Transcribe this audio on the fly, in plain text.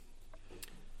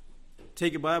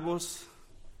Take your Bibles,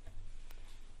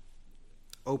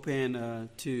 open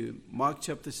to Mark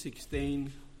chapter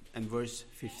 16 and verse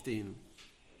 15.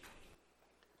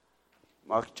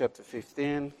 Mark chapter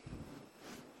 15.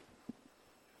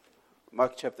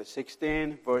 Mark chapter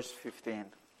 16, verse 15.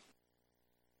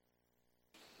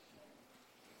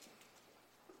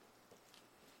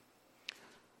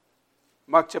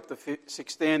 Mark chapter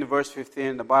 16, verse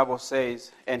 15, the Bible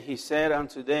says, "And he said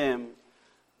unto them,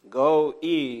 Go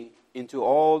ye into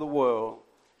all the world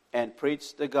and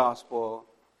preach the gospel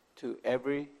to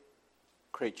every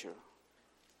creature."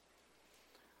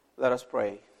 Let us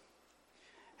pray.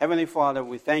 Heavenly Father,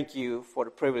 we thank you for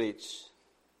the privilege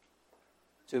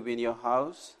to be in your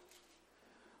house.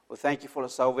 We thank you for the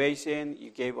salvation you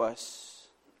gave us.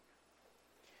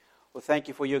 We thank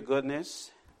you for your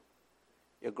goodness,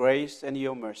 your grace, and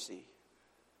your mercy.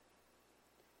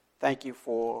 Thank you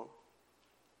for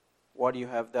what you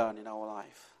have done in our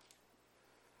life.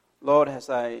 Lord, as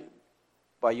I,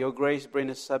 by your grace, bring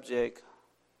the subject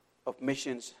of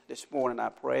missions this morning, I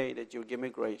pray that you'll give me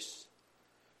grace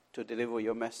to deliver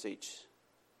your message.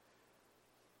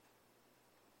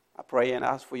 I pray and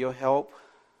ask for your help,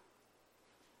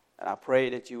 and I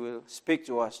pray that you will speak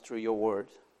to us through your word.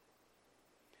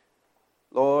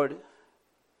 Lord,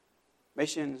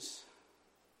 missions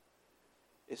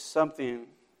is something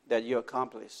that you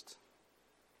accomplished,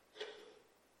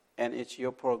 and it's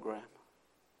your program.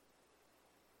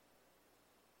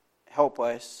 Help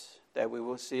us that we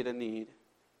will see the need,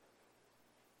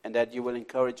 and that you will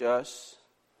encourage us,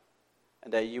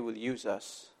 and that you will use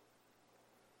us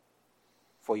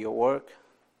for your work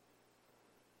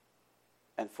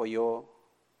and for your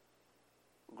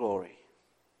glory.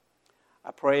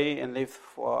 I pray and live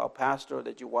for our pastor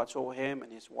that you watch over him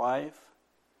and his wife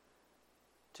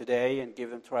today and give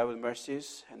them travel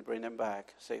mercies and bring them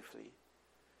back safely.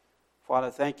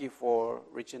 Father, thank you for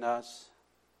reaching us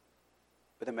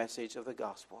with the message of the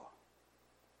gospel.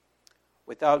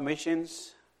 Without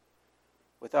missions,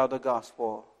 without the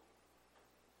gospel,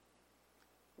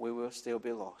 we will still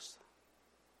be lost.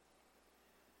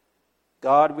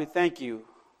 God, we thank you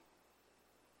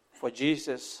for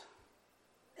Jesus,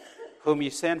 whom you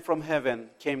sent from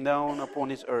heaven, came down upon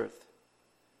this earth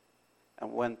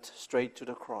and went straight to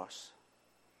the cross,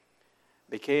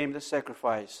 became the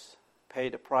sacrifice,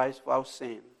 paid the price for our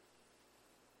sin,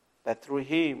 that through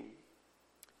him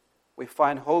we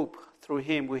find hope, through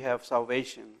him we have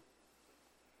salvation,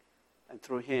 and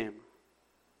through him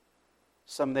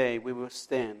someday we will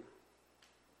stand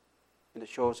in the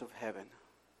shores of heaven.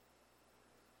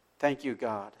 Thank you,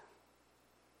 God.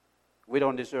 We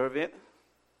don't deserve it,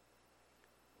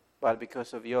 but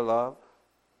because of your love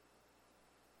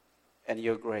and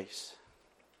your grace.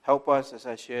 Help us as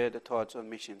I share the thoughts on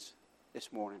missions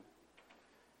this morning.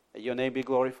 That your name be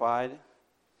glorified.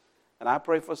 And I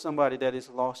pray for somebody that is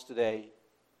lost today.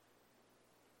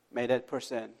 May that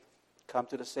person come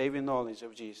to the saving knowledge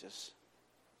of Jesus.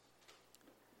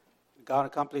 God,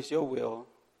 accomplish your will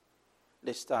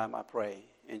this time, I pray.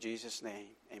 In Jesus' name,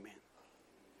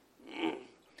 amen.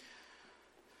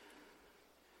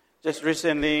 Just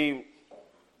recently,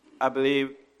 I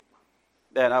believe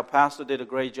that our pastor did a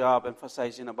great job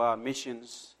emphasizing about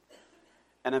missions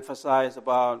and emphasized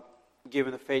about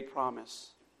giving a faith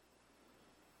promise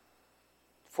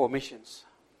for missions.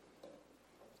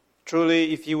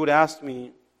 Truly, if you would ask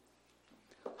me,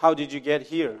 how did you get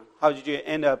here? How did you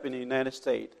end up in the United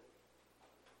States?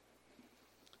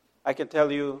 I can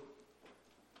tell you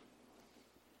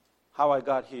how I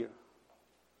got here.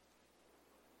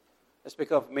 It's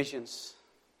because of missions.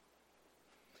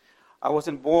 I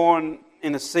wasn't born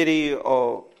in a city,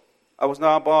 or I was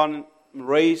not born and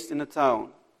raised in a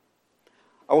town.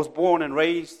 I was born and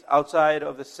raised outside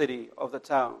of the city, of the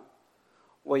town,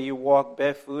 where you walk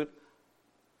barefoot,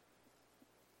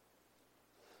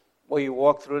 where you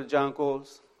walk through the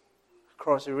jungles,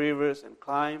 cross the rivers and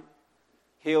climb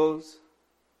hills,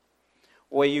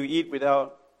 where you eat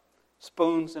without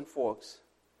spoons and forks,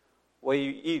 where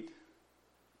you eat,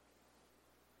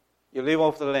 you live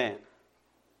off the land.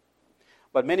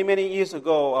 But many, many years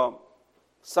ago,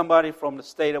 somebody from the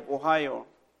state of Ohio,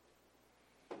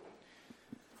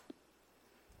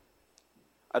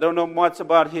 I don't know much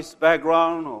about his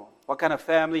background or what kind of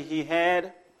family he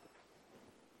had,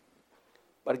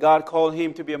 but God called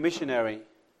him to be a missionary,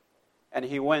 and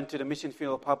he went to the mission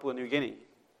field of Papua New Guinea.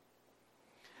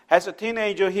 As a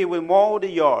teenager, he would mow the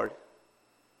yard,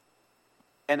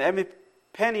 and every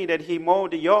penny that he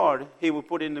mowed the yard, he would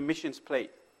put in the missions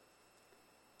plate.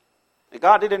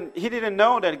 And he didn't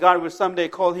know that God would someday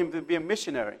call him to be a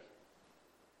missionary.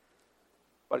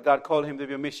 But God called him to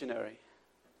be a missionary.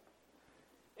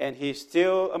 And he's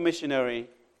still a missionary,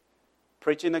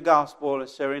 preaching the gospel and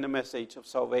sharing the message of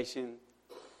salvation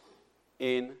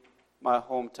in my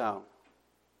hometown.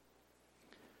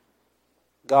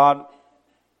 God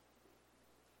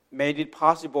made it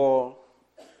possible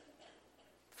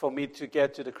for me to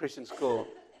get to the Christian school,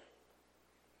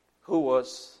 who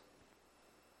was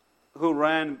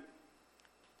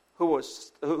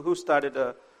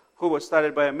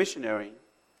started by a missionary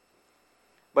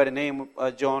by the name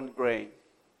of John Gray.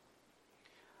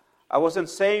 I wasn't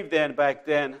saved back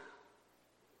then.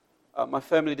 My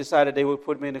family decided they would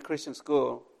put me in a Christian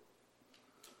school.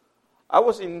 I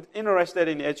was interested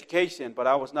in education, but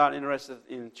I was not interested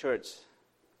in church.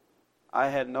 I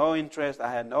had no interest,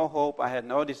 I had no hope, I had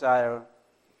no desire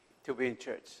to be in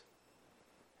church.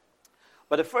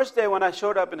 But the first day when I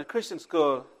showed up in a Christian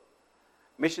school,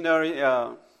 missionary,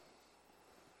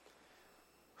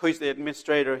 who is the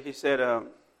administrator, he said,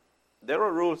 there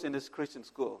are rules in this Christian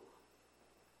school.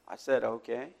 I said,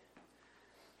 okay.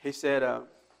 He said,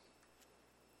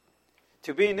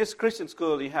 to be in this Christian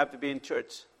school, you have to be in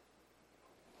church.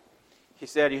 He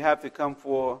said, you have to come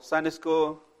for Sunday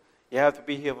school, you have to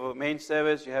be here for main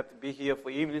service, you have to be here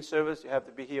for evening service, you have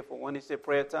to be here for Wednesday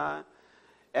prayer time,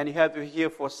 and you have to be here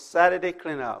for Saturday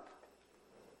cleanup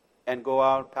and go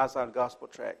out, pass out gospel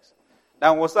tracts.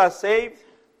 Now, was I saved?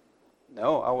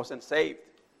 No, I wasn't saved.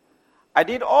 I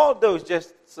did all those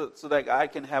just so that I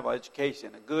can have an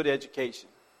education, a good education.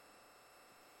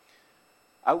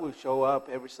 I would show up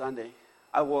every Sunday.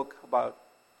 I walk about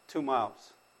 2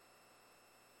 miles.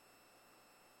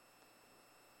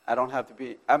 I don't have to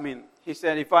be. He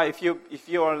said, if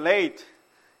you are late,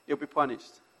 you'll be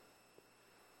punished.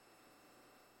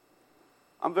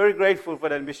 I'm very grateful for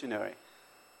that missionary.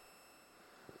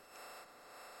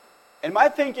 And my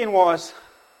thinking was,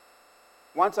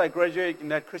 once I graduate in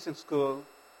that Christian school,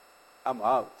 I'm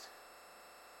out.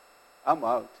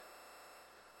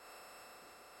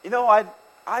 You know,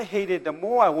 I hated, the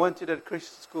more I went to that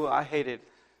Christian school, I hated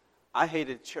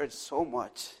church so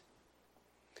much.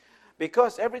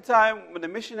 Because every time when the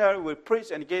missionary would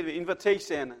preach and gave the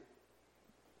invitation,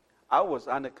 I was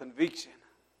under conviction.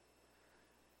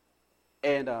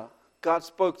 And God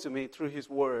spoke to me through His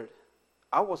Word.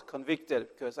 I was convicted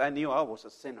because I knew I was a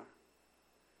sinner.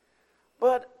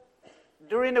 But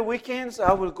during the weekends,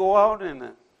 I would go out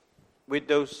and with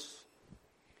those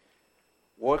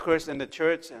workers in the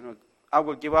church, and I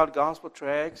would give out gospel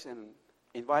tracts and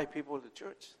invite people to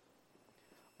church.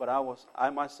 But I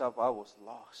myself was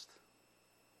lost.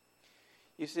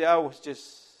 You see, I was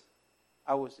just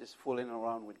fooling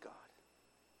around with God.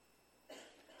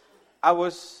 I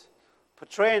was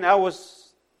portraying. I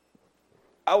was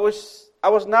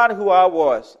not who I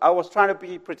was. I was trying to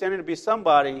be pretending to be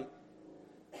somebody,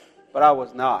 but I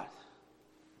was not.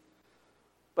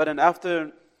 But then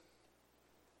after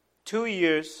 3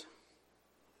 years,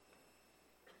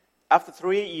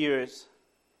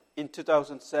 in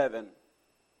 2007,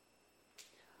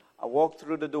 I walked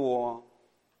through the door,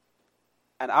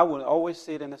 and I would always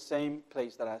sit in the same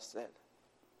place that I sat.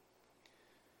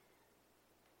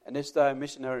 And this time,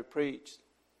 missionary preached,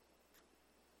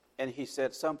 and he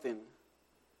said something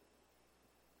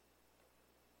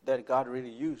that God really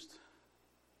used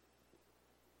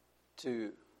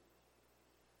to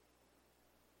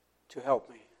help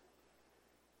me.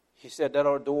 He said, there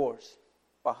are doors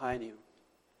behind you.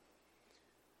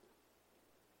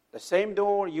 The same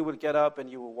door, you would get up and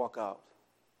you will walk out.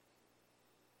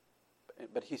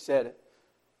 But he said,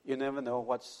 you never know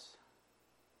what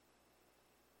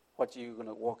you're going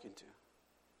to walk into.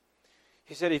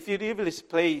 He said, if you leave this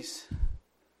place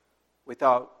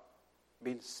without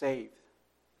being saved,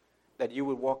 that you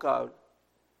will walk out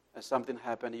and something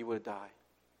happened, you will die.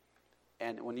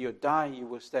 And when you die, you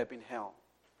will step in hell.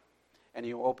 And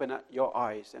you open up your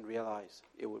eyes and realize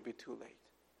it will be too late.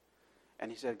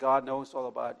 And he said, God knows all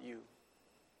about you.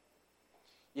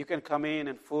 You can come in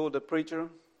and fool the preacher.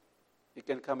 You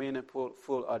can come in and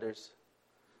fool others.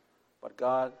 But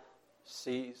God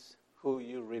sees who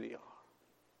you really are.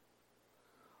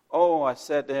 Oh, I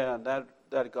sat there, and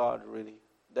that God really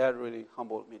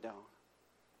humbled me down.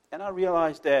 And I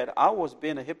realized that I was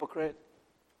being a hypocrite.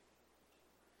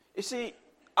 You see,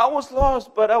 I was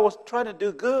lost, but I was trying to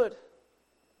do good.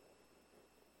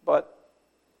 But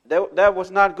that was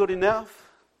not good enough.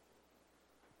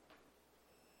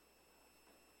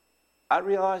 I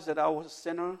realized that I was a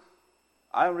sinner.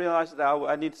 I realized that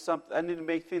I need to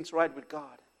make things right with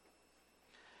God.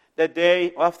 That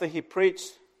day after he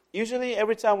preached, usually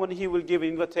every time when he would give an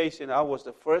invitation, I was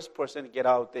the first person to get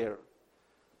out there.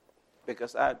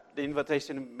 Because the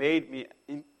invitation made me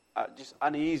just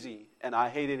uneasy, and I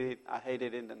hated it. I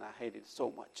hated it, and I hated it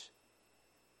so much.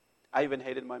 I even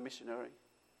hated my missionary.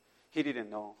 He didn't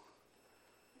know.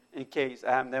 In case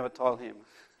I have never told him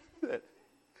that.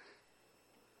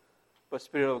 But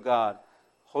Spirit of God,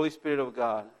 Holy Spirit of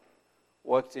God,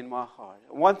 works in my heart.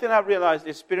 One thing I realized,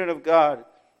 the Spirit of God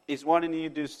is wanting you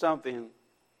to do something,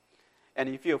 and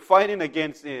if you're fighting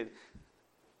against it,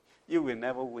 you will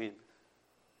never win.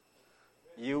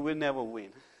 You will never win.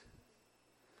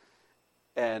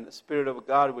 And the Spirit of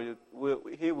God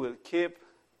He will keep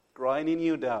grinding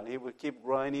you down. He will keep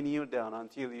grinding you down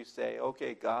until you say,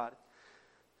 okay, God,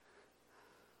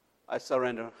 I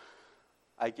surrender.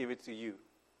 I give it to you.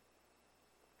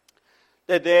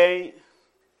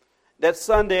 That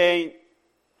Sunday,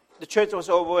 the church was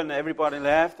over and everybody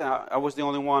left. I was the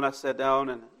only one. I sat down,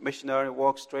 and a missionary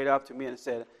walked straight up to me and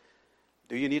said,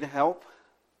 do you need help?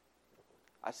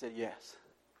 I said, yes.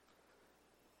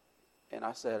 And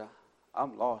I said,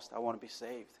 I'm lost. I want to be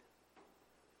saved.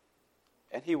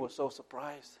 And he was so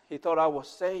surprised. He thought I was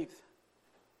saved.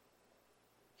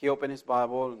 He opened his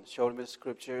Bible and showed me the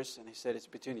scriptures, and he said, it's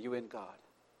between you and God.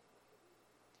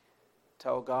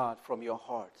 Tell God from your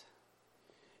heart.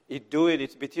 You do it,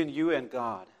 it's between you and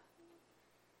God.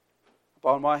 I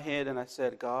bowed my head and I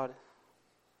said, God,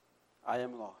 I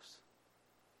am lost.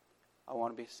 I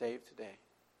want to be saved today.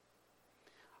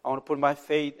 I want to put my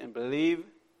faith and believe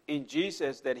in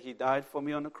Jesus that He died for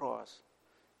me on the cross.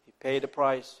 He paid the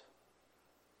price,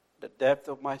 the depth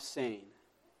of my sin.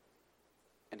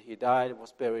 And He died,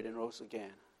 was buried, and rose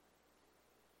again.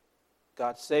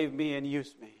 God saved me and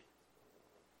used me.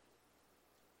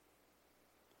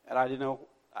 And I didn't know,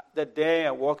 that day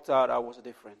I walked out, I was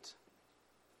different.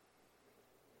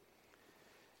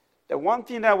 The one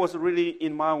thing that was really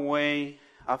in my way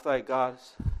after I got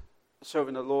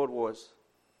serving the Lord was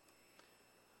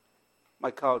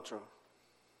my culture.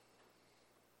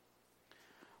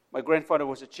 My grandfather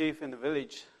was a chief in the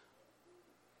village.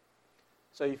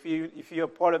 So if you're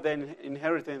part of the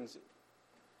inheritance,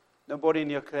 nobody in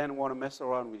your clan want to mess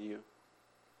around with you.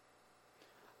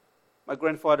 My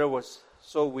grandfather was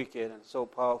so wicked and so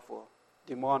powerful,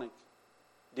 demon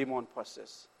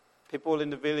possessed. People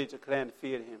in the village, the clan,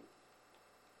 feared him.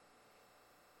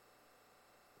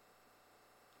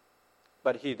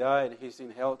 But he died. He's in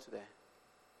hell today.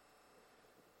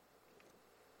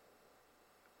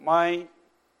 My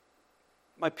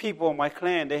people, my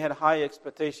clan, they had high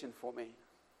expectation for me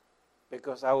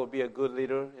because I would be a good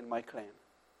leader in my clan.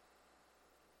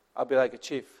 I'll be like a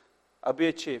chief. I'll be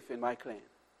a chief in my clan.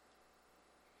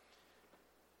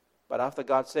 But after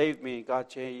God saved me, God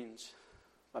changed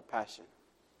my passion.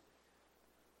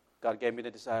 God gave me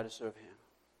the desire to serve Him.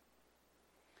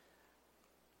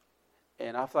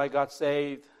 And after I got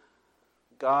saved,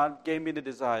 God gave me the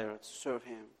desire to serve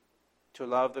Him, to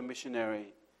love the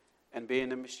missionary, and be in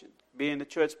the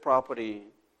church property,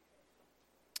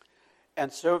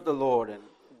 and serve the Lord, and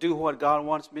do what God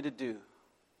wants me to do.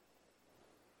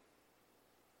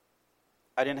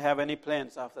 I didn't have any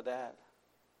plans after that.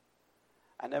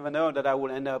 I never knew that I would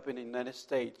end up in the United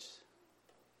States.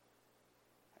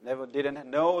 I didn't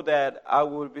know that I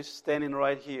would be standing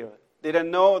right here.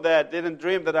 Didn't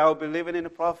dream that I would be living in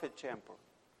a prophet chamber.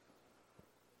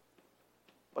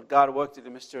 But God worked in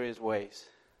the mysterious ways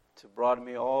to brought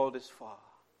me all this far.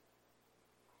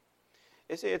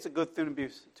 You see, it's a good thing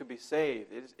to be saved.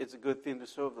 It's a good thing to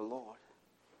serve the Lord.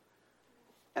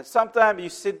 And sometimes you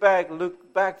sit back,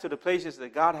 look back to the places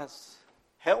that God has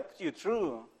helped you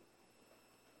through.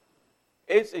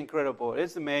 It's incredible.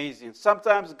 It's amazing.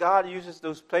 Sometimes God uses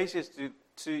those places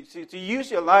to use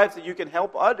your life so you can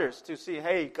help others to see,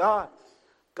 hey, God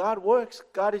works.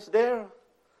 God is there.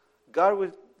 God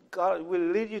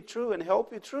will lead you through and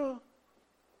help you through.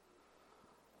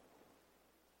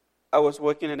 I was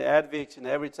working in Advix, and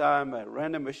every time I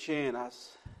ran the machine,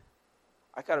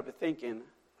 I kind of be thinking,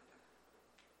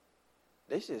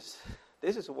 this is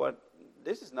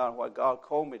not what God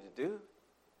called me to do.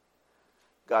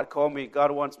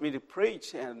 God wants me to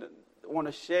preach and want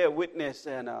to share witness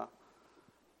and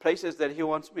places that He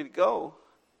wants me to go.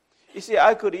 You see,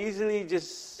 I could easily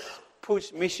just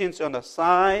push missions on the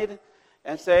side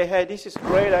and say, hey, this is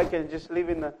great. I can just live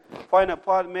find an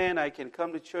apartment. I can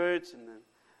come to church and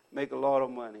make a lot of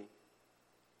money.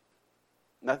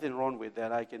 Nothing wrong with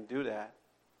that. I can do that.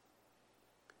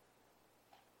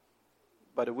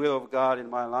 But the will of God in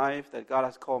my life that God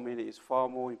has called me is far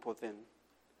more important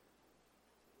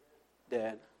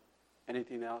than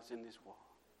anything else in this world.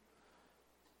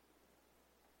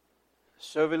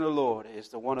 Serving the Lord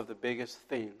is one of the biggest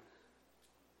things,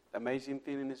 amazing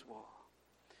thing in this world.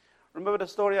 Remember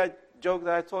the joke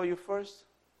that I told you first?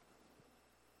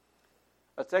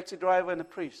 a taxi driver and a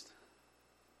priest.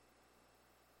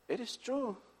 It is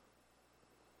true.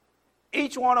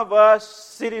 Each one of us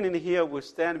sitting in here will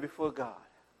stand before God.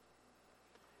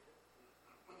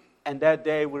 And that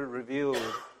day will reveal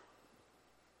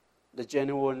the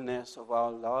genuineness of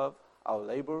our love, our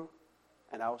labor,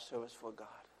 and our service for God.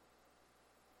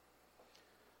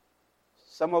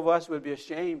 Some of us will be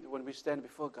ashamed when we stand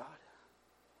before God.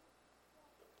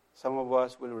 Some of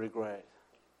us will regret.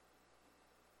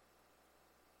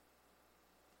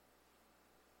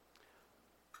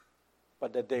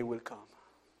 But that day will come.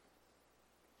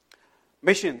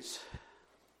 Missions.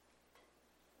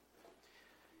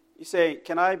 You say,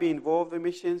 can I be involved in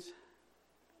missions?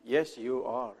 Yes, you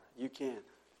are. You can.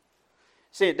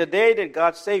 See, the day that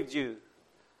God saved you,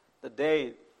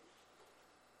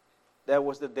 that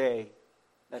was the day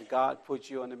that God put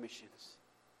you on the missions.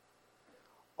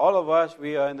 All of us,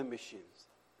 we are in the missions,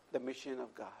 the mission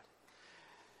of God.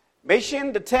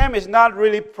 Mission, the term is not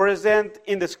really present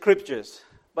in the scriptures,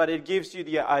 but it gives you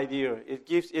the idea.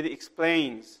 It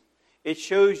explains. It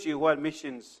shows you what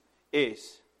missions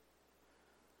is.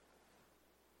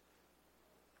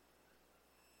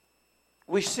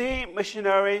 We see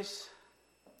missionaries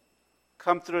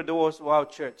come through the doors of our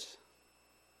church,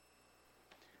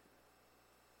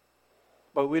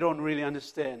 but we don't really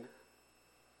understand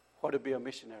how to be a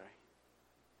missionary.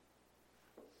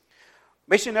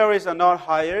 Missionaries are not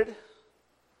hired.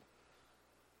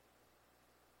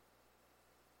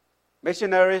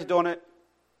 Missionaries don't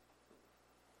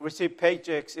receive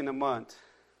paychecks in a month.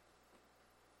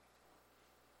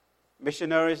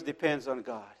 Missionaries depend on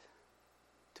God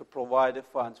to provide the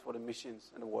funds for the missions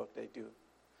and the work they do.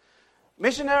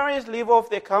 Missionaries live off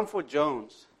their comfort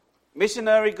zones.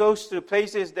 Missionary goes to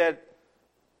places that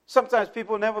sometimes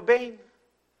people never been.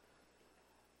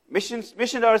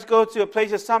 Missionaries go to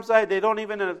places sometimes they don't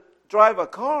even drive a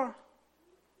car.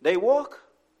 They walk.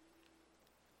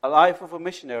 A life of a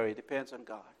missionary depends on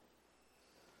God.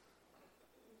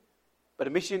 But a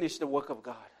mission is the work of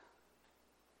God.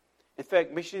 In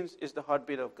fact, missions is the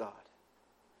heartbeat of God.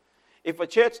 If a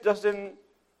church doesn't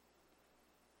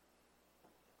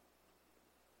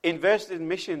invest in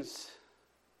missions,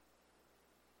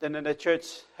 then the church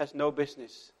has no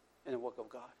business in the work of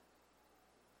God.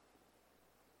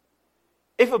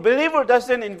 If a believer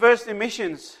doesn't invest in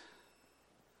missions,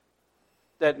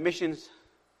 that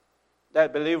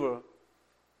believer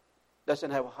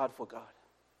doesn't have a heart for God.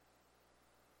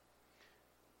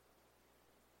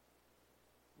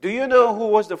 Do you know who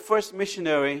was the first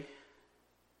missionary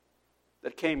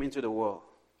that came into the world?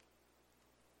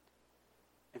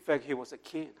 In fact, he was a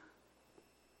king.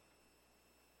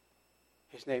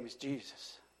 His name is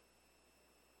Jesus.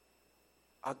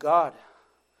 Our God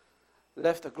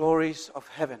left the glories of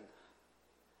heaven,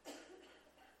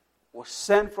 was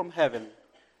sent from heaven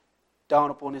down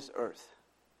upon this earth.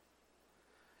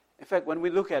 In fact, when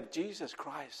we look at Jesus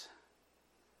Christ,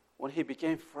 when he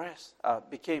became flesh,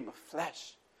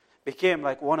 became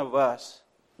like one of us,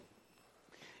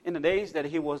 in the days that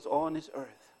he was on this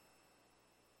earth,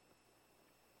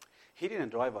 he didn't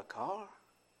drive a car.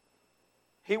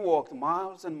 He walked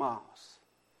miles and miles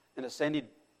in the sandy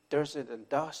desert and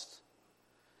dust,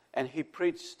 and he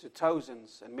preached to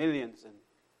thousands and millions. And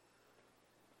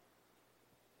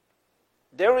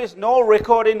there is no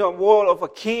record in the world of a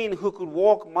king who could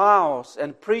walk miles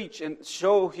and preach and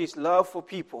show his love for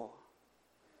people.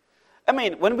 I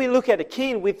mean, when we look at a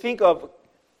king, we think of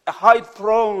a high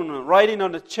throne, riding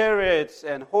on the chariots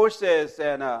and horses,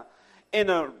 and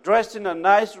dressed in a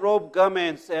nice robe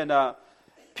garments, and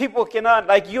people cannot,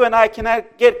 like you and I,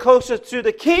 cannot get closer to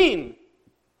the king.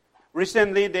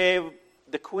 Recently,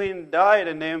 the queen died,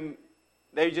 and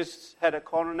they just had a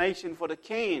coronation for the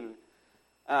king.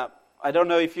 I don't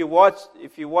know if you watched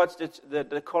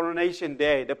the coronation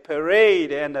day, the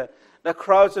parade, and the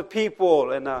crowds of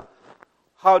people, and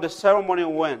how the ceremony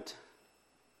went.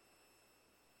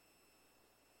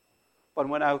 But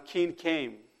when our king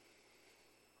came,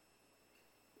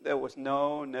 there was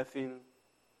nothing.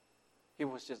 He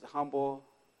was just humble,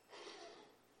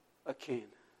 a king.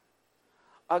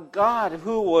 A God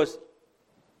who was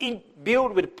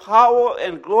imbued with power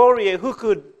and glory, who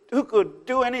could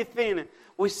do anything.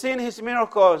 We've seen his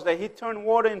miracles, that he turned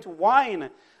water into wine.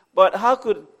 But how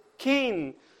could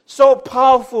king so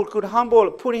powerful could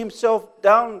put himself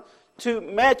down to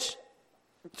match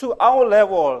to our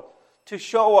level, to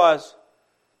show us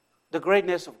the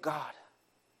greatness of God?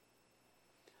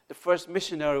 The first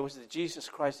missionary was Jesus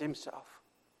Christ himself.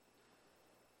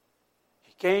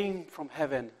 He came from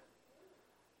heaven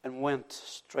and went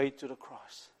straight to the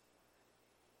cross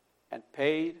and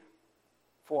paid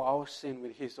for our sin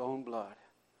with his own blood,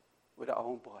 with our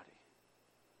own body.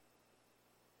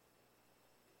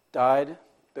 Died,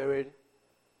 buried,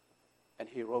 and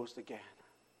he rose again.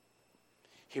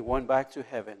 He went back to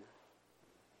heaven,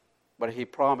 but he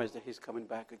promised that he's coming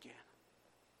back again.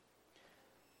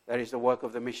 That is the work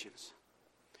of the missions.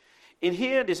 In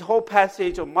here, this whole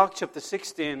passage of Mark chapter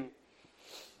 16,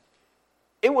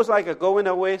 it was like a going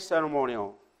away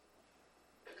ceremonial.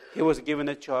 He was given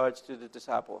a charge to the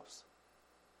disciples.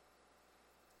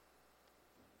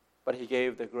 But he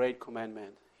gave the great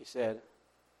commandment. He said,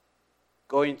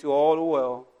 go into all the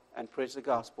world and preach the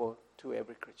gospel to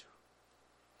every creature.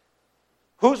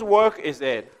 Whose work is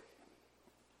it?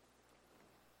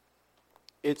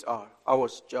 It's our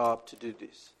job to do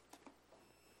this.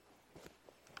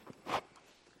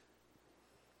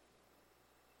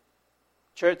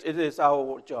 Church, it is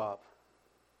our job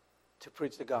to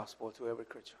preach the gospel to every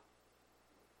creature.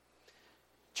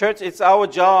 Church, it's our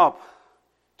job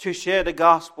to share the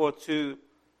gospel to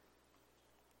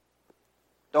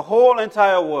the whole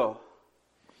entire world.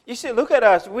 You see, look at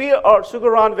us. We are Sugar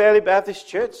Run Valley Baptist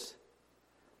Church.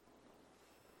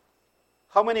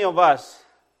 How many of us?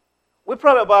 We're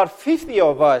probably about 50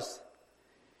 of us.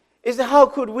 Is how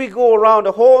could we go around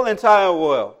the whole entire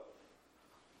world?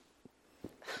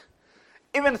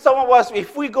 Even some of us,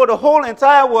 if we go the whole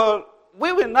entire world,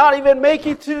 we will not even make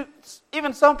it to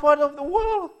even some part of the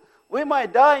world. We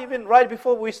might die even right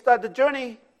before we start the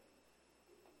journey.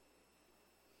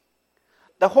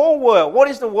 The whole world. What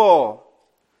is the world?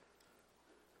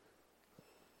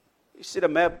 You see the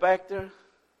map back there?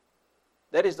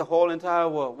 That is the whole entire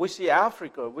world. We see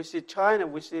Africa, we see China,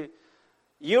 we see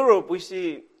Europe, we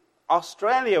see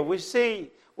Australia, we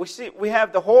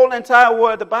have the whole entire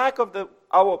world at the back of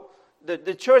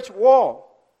the church wall.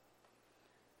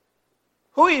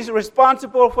 Who is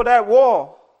responsible for that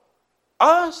wall?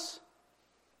 Us.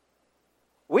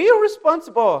 We are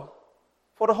responsible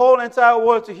for the whole entire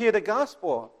world to hear the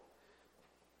gospel.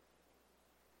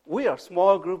 We are a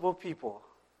small group of people.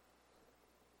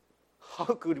 How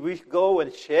could we go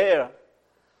and share?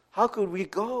 How could we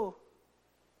go?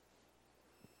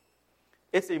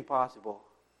 It's impossible.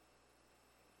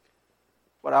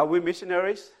 But are we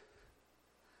missionaries?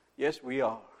 Yes, we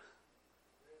are.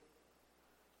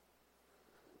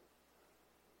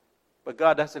 But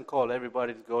God doesn't call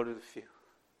everybody to go to the field.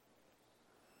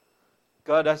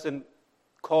 God doesn't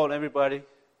call everybody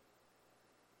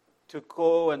to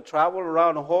go and travel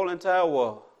around the whole entire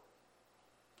world.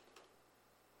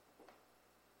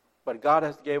 But God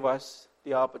has gave us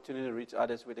the opportunity to reach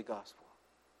others with the gospel.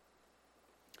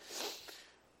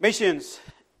 Missions.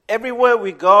 Everywhere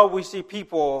we go, we see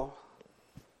people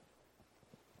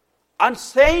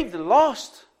unsaved,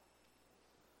 lost.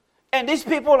 And these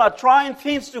people are trying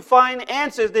things to find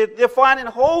answers. They're finding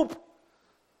hope.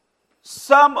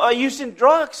 Some are using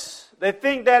drugs. They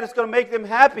think that it's going to make them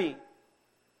happy.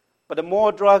 But the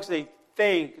more drugs they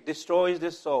think destroys their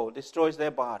soul, destroys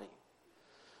their body.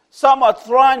 Some are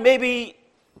trying maybe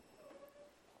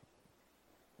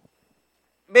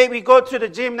go to the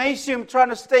gymnasium trying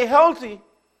to stay healthy.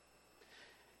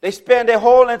 They spend their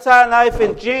whole entire life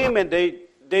in gym and they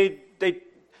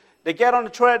get on the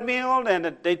treadmill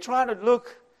and they try to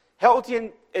look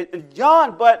healthy and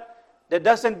young, but that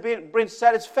doesn't bring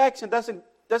satisfaction, doesn't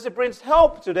bring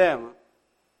help to them.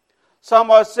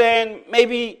 Some are saying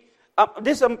maybe,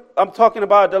 I'm talking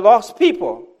about the lost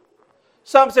people.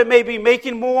 Some say maybe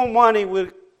making more money will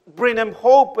bring them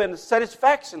hope and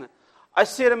satisfaction. I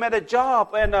see them at a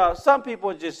job, and some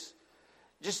people just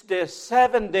there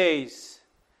 7 days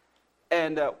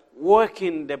and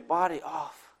working their body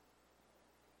off.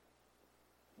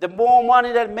 The more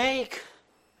money they make,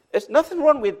 there's nothing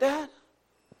wrong with that.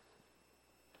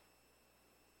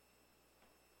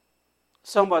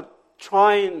 Some are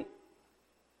trying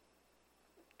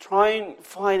to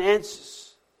find answers.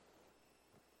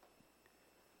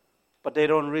 But they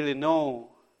don't really know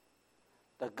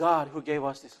the God who gave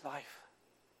us this life.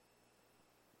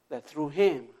 That through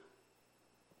Him,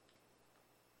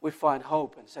 we find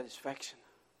hope and satisfaction.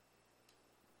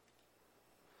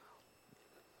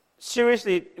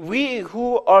 Seriously, we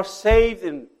who are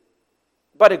saved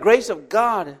by the grace of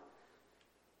God,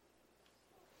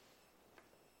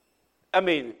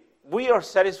 we are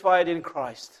satisfied in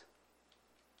Christ.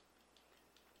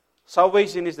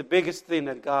 Salvation is the biggest thing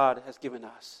that God has given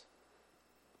us.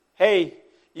 Hey,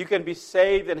 you can be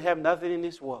saved and have nothing in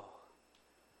this world.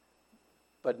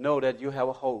 But know that you have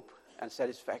a hope and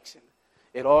satisfaction.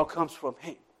 It all comes from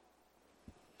Him.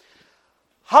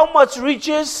 How much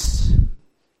riches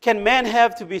can man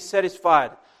have to be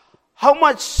satisfied? How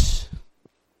much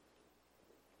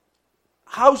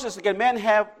houses can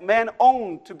man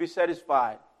own to be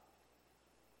satisfied?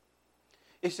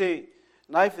 You see,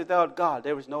 life without God,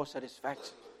 there is no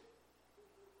satisfaction.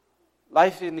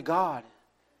 Life in God,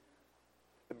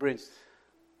 it brings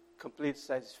complete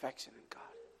satisfaction in God.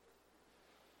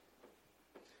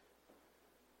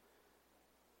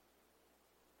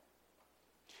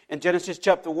 In Genesis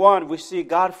chapter 1, we see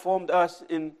God formed us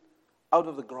out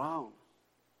of the ground.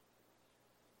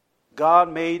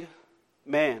 God made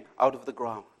man out of the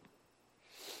ground.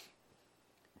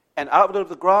 And out of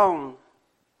the ground,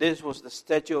 this was the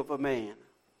statue of a man.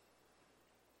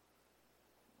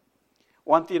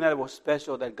 One thing that was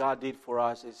special that God did for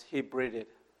us is He breathed.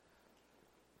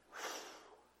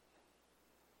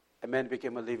 And man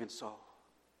became a living soul.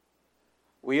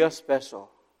 We are special.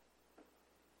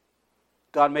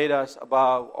 God made us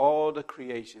above all the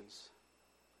creations,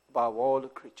 above all the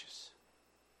creatures.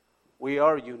 We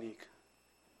are unique.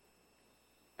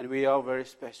 And we are very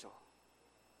special.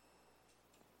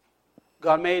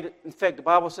 In fact, the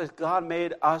Bible says God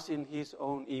made us in His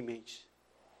own image.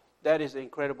 That is the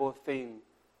incredible thing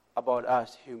about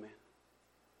us human.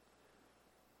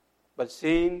 But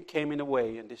sin came in the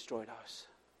way and destroyed us.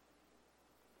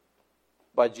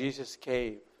 But Jesus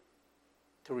came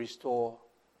to restore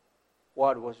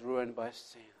what was ruined by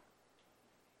sin.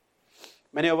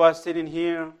 Many of us sitting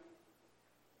here,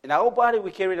 in our body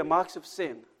we carry the marks of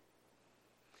sin.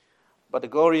 But the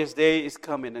glorious day is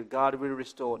coming and God will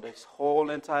restore this whole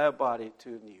entire body to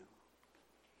new.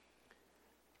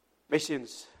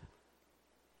 Missions.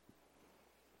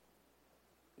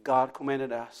 God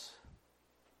commanded us.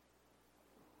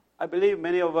 I believe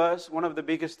many of us, one of the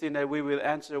biggest things that we will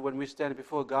answer when we stand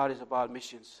before God is about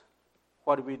missions.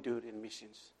 What do we do in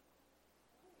missions?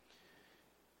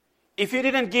 If you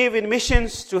didn't give in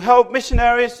missions to help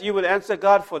missionaries, you will answer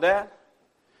God for that.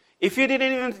 If you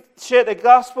didn't even share the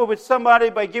gospel with somebody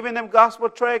by giving them gospel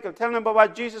tract and telling them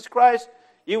about Jesus Christ,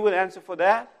 you will answer for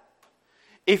that.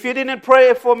 If you didn't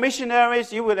pray for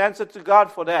missionaries, you will answer to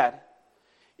God for that.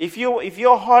 If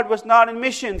your heart was not in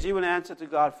missions, you will answer to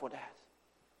God for that.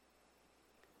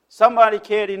 Somebody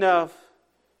cared enough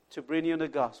to bring you the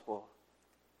gospel,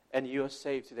 and you are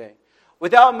saved today.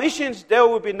 Without missions, there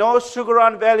will be no Sugar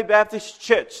Run Valley Baptist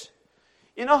Church.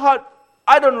 You know how,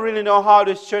 I don't really know how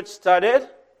this church started,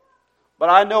 but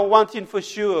I know one thing for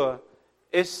sure.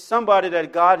 It's somebody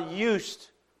that God used.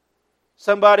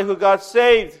 Somebody who got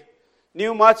saved,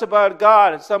 knew much about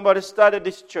God, and somebody started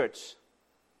this church.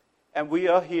 And we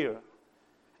are here.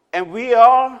 And we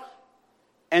are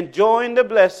enjoying the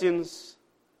blessings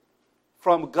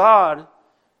from God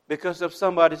because of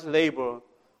somebody's labor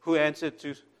who answered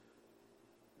to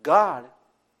God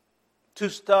to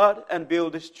start and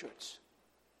build this church.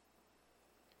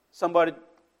 Somebody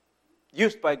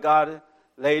used by God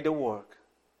laid the work,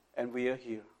 and we are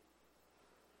here.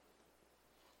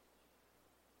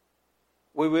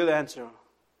 We will answer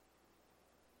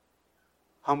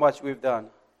how much we've done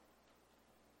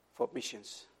for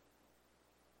missions.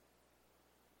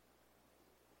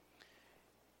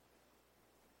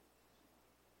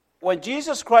 When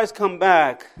Jesus Christ come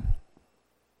back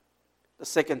the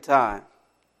second time,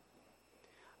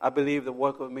 I believe the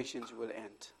work of missions will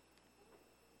end.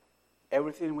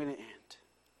 Everything will end.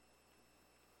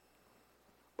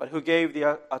 But who gave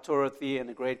the authority and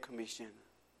the Great Commission?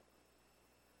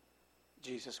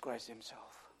 Jesus Christ Himself.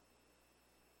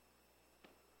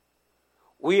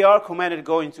 We are commanded to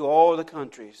go into all the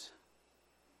countries,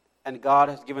 and God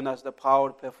has given us the power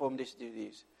to perform these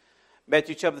duties.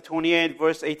 Matthew chapter 28,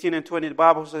 verse 18 and 20, the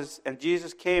Bible says, "And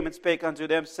Jesus came and spake unto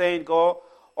them, saying, Go,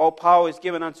 all power is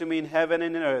given unto me in heaven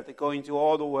and in earth. Go into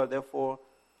all the world, therefore,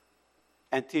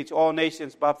 and teach all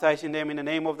nations, baptizing them in the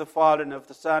name of the Father and of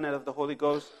the Son and of the Holy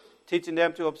Ghost, teaching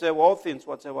them to observe all things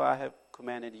whatsoever I have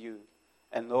commanded you.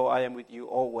 And lo, I am with you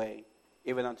always,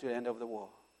 even unto the end of the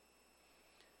world."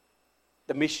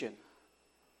 The mission.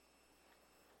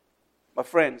 My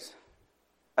friends,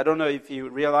 I don't know if you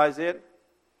realize it.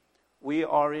 We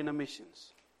are in the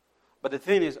missions. But the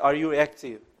thing is, are you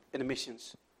active in the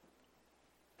missions?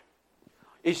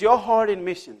 Is your heart in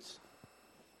missions?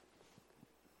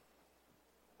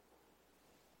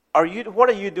 What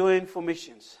are you doing for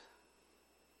missions?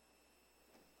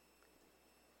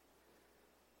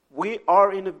 We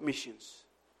are in the missions.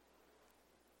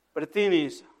 But the thing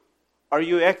is, are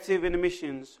you active in the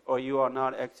missions or you are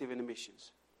not active in the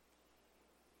missions?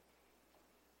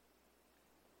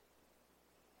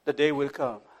 The day will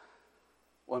come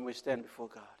when we stand before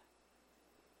God.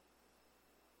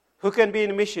 Who can be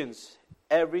in missions?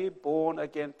 Every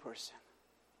born-again person.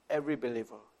 Every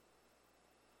believer.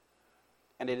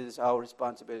 And it is our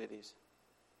responsibilities.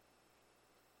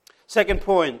 Second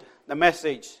point, the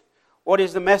message. What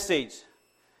is the message?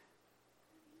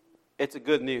 it's a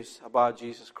good news about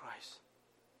Jesus Christ.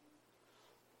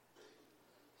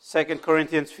 2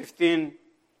 Corinthians 15,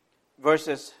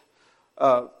 verses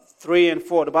 3 and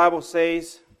 4. The Bible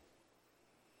says,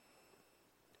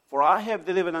 "For I have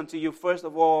delivered unto you first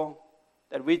of all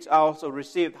that which I also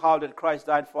received, how that Christ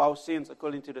died for our sins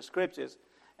according to the Scriptures,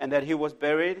 and that he was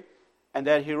buried, and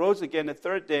that he rose again the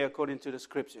third day according to the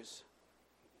Scriptures."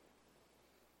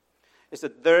 It's the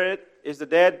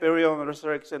death, burial, and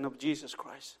resurrection of Jesus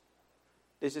Christ.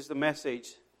 This is the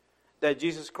message that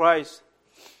Jesus Christ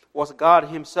was God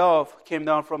himself, came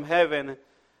down from heaven,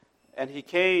 and he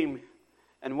came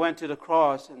and went to the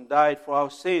cross and died for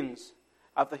our sins.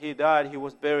 After he died, he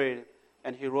was buried,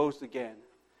 and he rose again.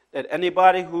 That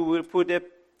anybody who will put their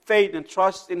faith and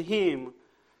trust in him,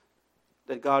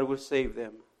 that God will save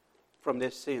them from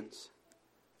their sins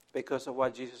because of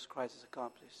what Jesus Christ has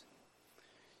accomplished.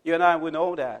 You and I will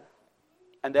know that,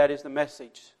 and that is the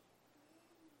message.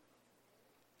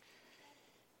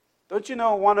 Don't you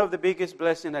know one of the biggest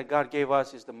blessings that God gave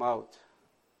us is the mouth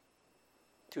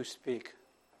to speak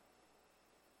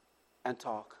and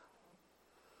talk?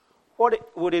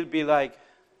 What would it be like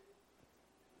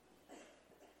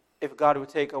if God would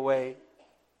take away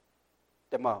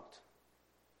the mouth?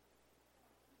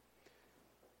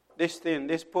 This thing,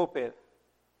 this pulpit,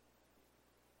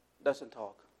 doesn't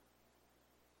talk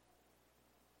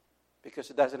because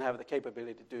it doesn't have the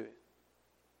capability to do it.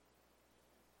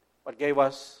 But gave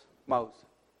us mouth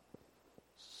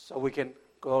so we can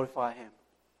glorify him,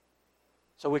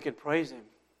 so we can praise him,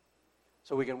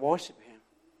 so we can worship him.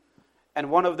 And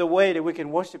one of the ways that we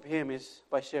can worship him is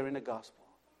by sharing the gospel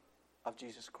of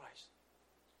Jesus Christ.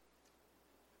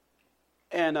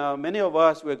 And many of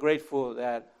us, we're grateful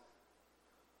that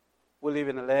we live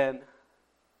in a land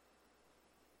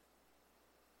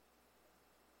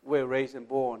where we're raised and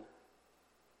born.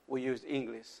 We use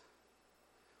English.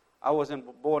 I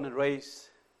wasn't born and raised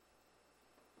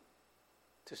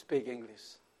to speak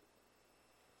English.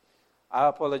 I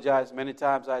apologize many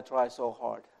times. I try so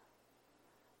hard,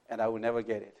 and I will never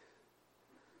get it.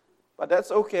 But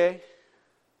that's okay.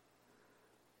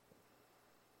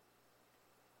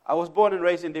 I was born and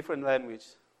raised in different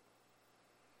languages,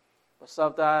 but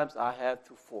sometimes I have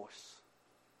to force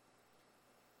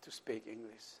to speak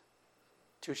English,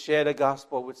 to share the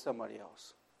gospel with somebody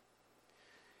else.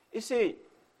 You see,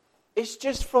 it's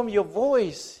just from your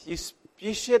voice.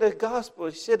 You share the gospel,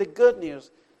 you share the good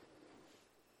news.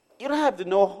 You don't have to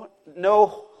know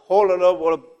whole lot of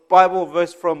a Bible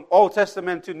verse from Old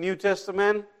Testament to New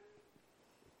Testament.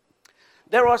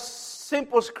 There are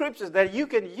simple scriptures that you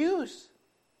can use.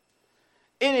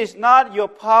 It is not your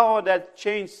power that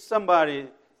changed somebody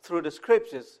through the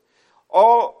scriptures.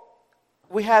 All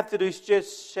we have to do is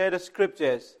just share the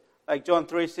scriptures, like John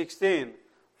 3:16.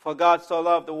 "For God so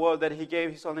loved the world that he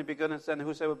gave his only begotten Son,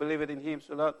 whosoever believeth in him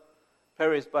shall not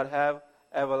perish but have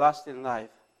everlasting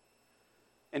life."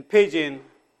 In Pidgin,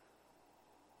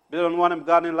 "Bilang one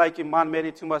garden like him, man made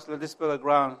it too much, let this spill the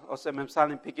ground, or say, mem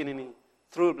saling picking in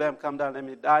through them come down, let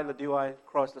me die, let you I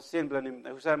cross the sin, blame him.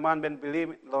 Who said, man ben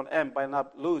believe Lord M by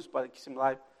not lose, but kiss him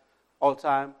life all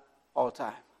time, all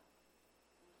time."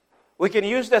 We can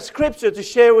use that scripture to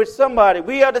share with somebody.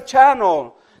 We are the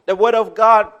channel. The word of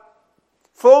God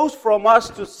flows from us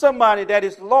to somebody that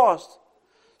is lost.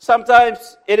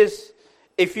 Sometimes it is,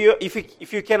 if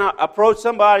you cannot approach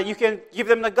somebody, you can give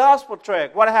them the gospel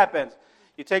tract. What happens?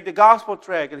 You take the gospel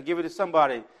tract and give it to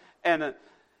somebody, and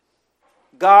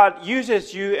God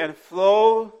uses you and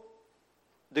flow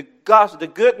the gospel, the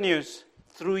good news,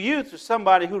 through you to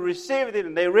somebody who received it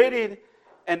and they read it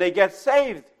and they get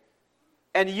saved.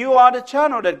 And you are the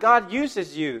channel that God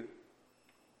uses you.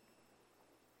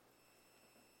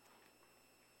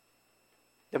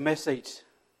 The message,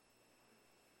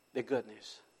 the good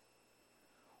news.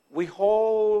 We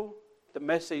hold the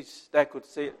message that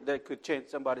could change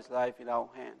somebody's life in our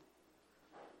hand.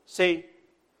 See,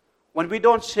 when we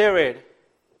don't share it,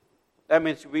 that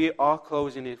means we are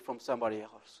closing it from somebody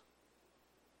else.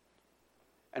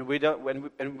 And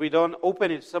when we don't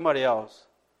open it to somebody else,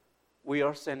 we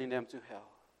are sending them to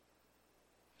hell.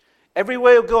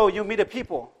 Everywhere you go, you meet a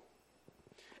people.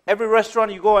 Every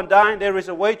restaurant you go and dine, there is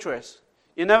a waitress.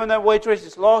 You never know if that waitress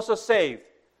is lost or saved.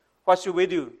 What should we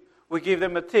do? We give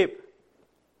them a tip.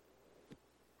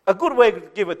 A good way to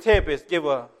give a tip is give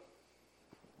a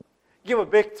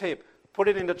big tip. Put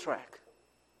it in the track.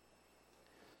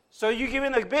 So you give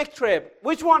in a big tip.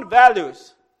 Which one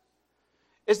values?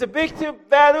 Is the big tip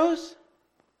values?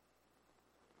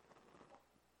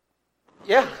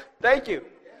 Yeah, thank you.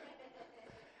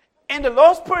 In the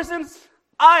lost person's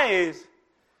eyes,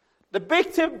 the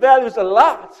big tip values a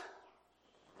lot.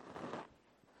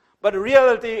 But the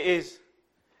reality is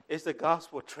the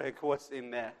gospel track, what's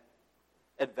in there.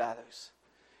 It values.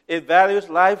 It values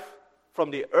life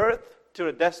from the earth to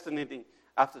the destiny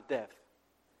after death.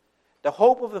 The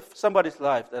hope of somebody's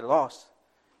life that lost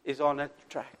is on that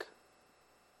track.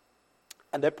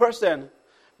 And that person,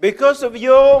 because of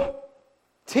your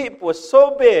tip was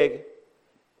so big,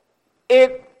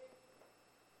 it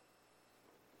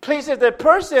pleases that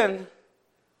person.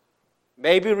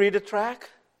 Maybe read the track,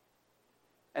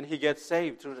 and he gets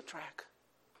saved through the track.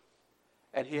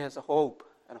 And he has a hope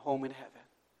and a home in heaven.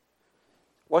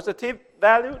 Was the tip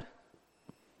valued?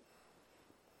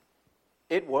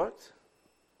 It worked.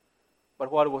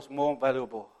 But what was more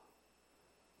valuable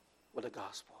was the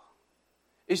gospel.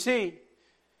 You see,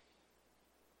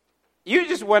 you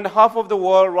just went half of the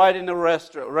world right in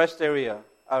the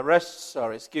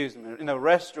in a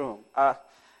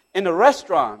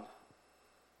restaurant,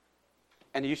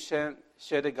 and you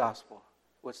share the gospel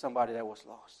with somebody that was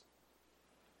lost.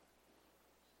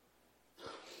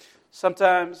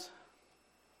 Sometimes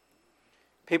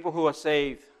people who are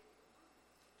saved,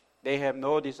 they have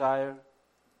no desire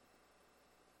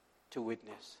to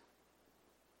witness.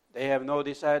 They have no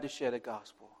desire to share the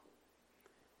gospel.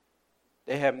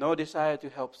 They have no desire to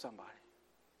help somebody.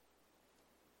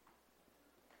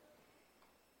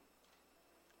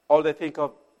 All they think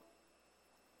of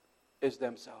is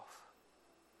themselves.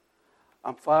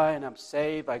 I'm fine, I'm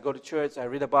saved, I go to church, I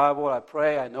read the Bible, I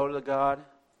pray, I know the God.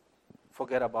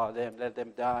 Forget about them, let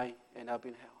them die, end up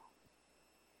in hell.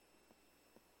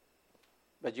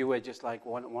 But you were just like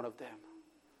one of them.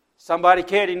 Somebody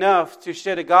cared enough to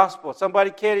share the gospel. Somebody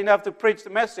cared enough to preach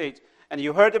the message. And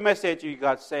you heard the message, you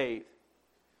got saved.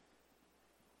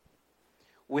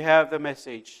 We have the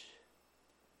message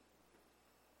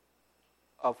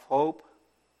of hope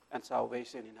and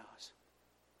salvation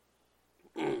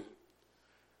in us.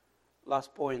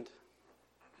 Last point.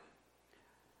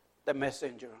 The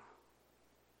messenger.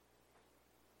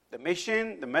 The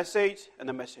mission, the message, and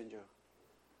the messenger.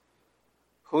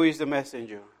 Who is the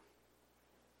messenger?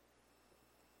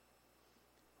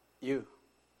 You.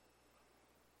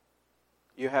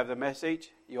 You have the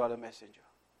message, you are the messenger.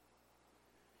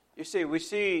 You see, we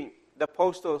see the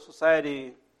postal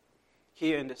society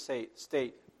here in the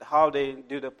state, how they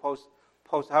do the post,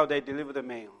 how they deliver the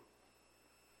mail.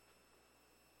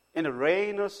 In the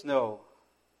rain or snow,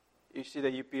 you see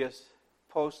the UPS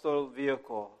postal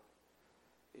vehicle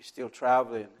is still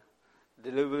traveling,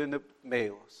 delivering the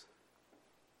mails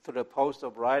through the post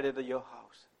of right at your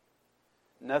house.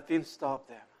 Nothing stopped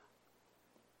them.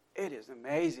 It is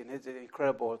amazing. It's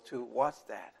incredible to watch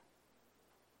that.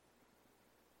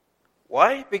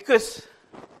 Why? Because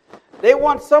they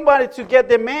want somebody to get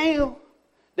the mail.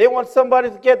 They want somebody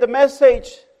to get the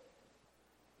message.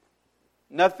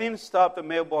 Nothing stopped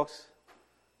the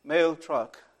mail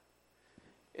truck.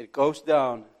 It goes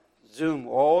down, zoom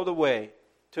all the way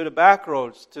to the back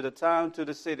roads, to the town, to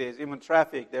the cities, even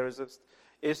traffic.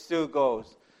 It still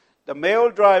goes. The mail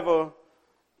driver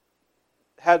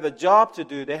have a job to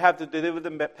do. They have to deliver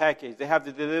the package. They have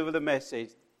to deliver the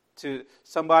message to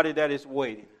somebody that is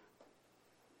waiting.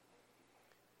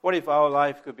 What if our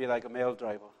life could be like a mail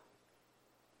driver?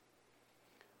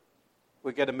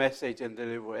 We get a message and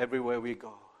deliver everywhere we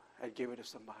go and give it to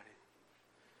somebody.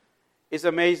 It's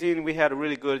amazing. We had a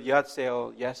really good yard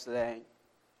sale yesterday.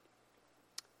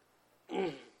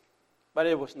 But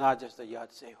it was not just a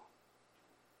yard sale.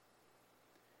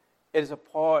 It is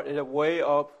a way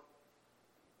of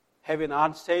having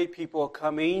unsaved people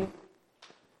come in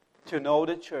to know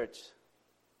the church,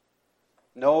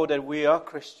 know that we are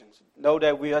Christians, know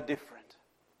that we are different.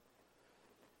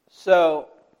 So,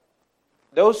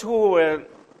 those who were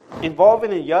involved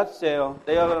in the yard sale,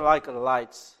 they are like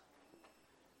lights.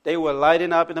 They were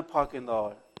lighting up in the parking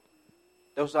lot.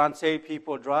 Those unsaved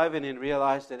people driving in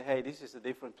realized that, hey, this is a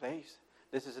different place.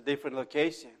 This is a different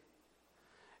location.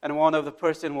 And one of the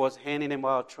person was handing them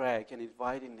out track and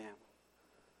inviting them.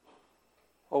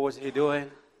 What was he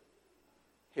doing?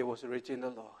 He was reaching the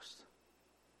lost.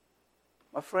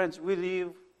 My friends, we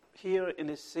live here in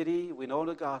this city. We know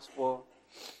the gospel.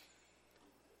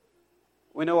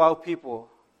 We know our people,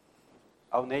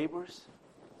 our neighbors.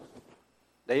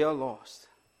 They are lost.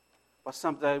 But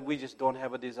sometimes we just don't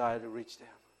have a desire to reach them.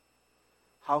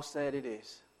 How sad it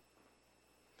is.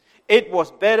 It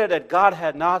was better that God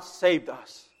had not saved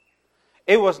us.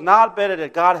 It was not better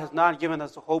that God has not given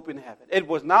us a hope in heaven. It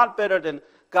was not better than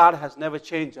God has never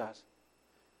changed us.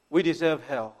 We deserve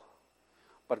hell.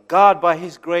 But God, by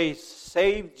His grace,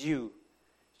 saved you,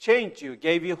 changed you,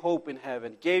 gave you hope in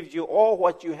heaven, gave you all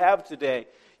what you have today.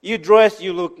 You dress,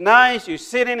 you look nice, you're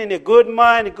sitting in a good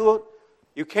mind, good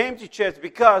You came to church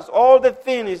because all the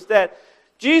thing is that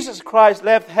Jesus Christ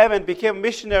left heaven, became a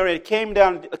missionary, came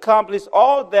down, accomplished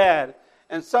all that,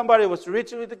 and somebody was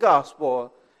reaching with the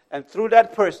gospel, and through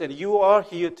that person, you are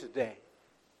here today.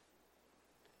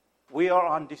 We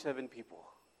are undeserving people,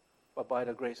 but by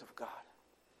the grace of God.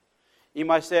 You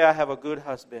might say, I have a good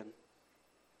husband.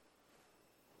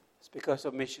 It's because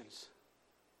of missions.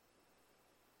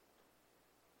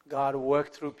 God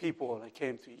worked through people that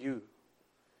came to you.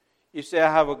 You say,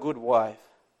 I have a good wife.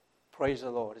 Praise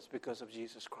the Lord. It's because of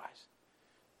Jesus Christ.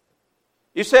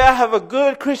 You say, I have a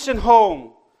good Christian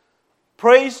home.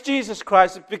 Praise Jesus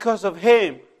Christ. It's because of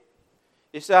Him.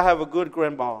 You say, I have a good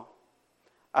grandma.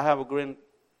 I have a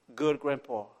good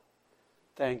grandpa.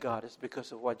 Thank God. It's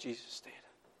because of what Jesus did.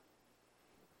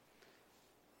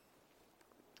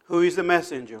 Who is the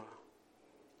messenger?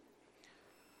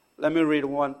 Let me read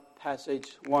one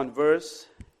passage, one verse,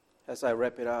 as I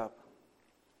wrap it up.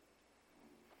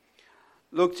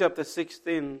 Luke chapter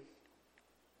 16.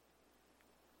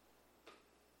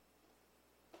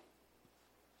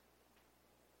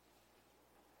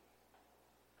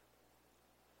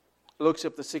 Luke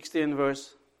chapter 16,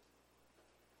 verse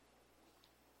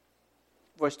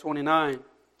 29.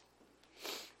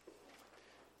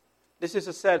 This is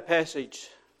a sad passage.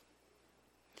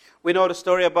 We know the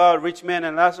story about rich man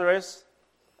and Lazarus.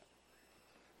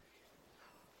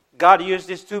 God used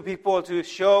these two people to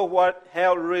show what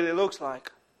hell really looks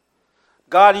like.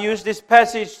 God used this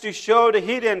passage to show the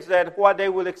heathens that what they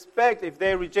will expect if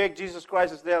they reject Jesus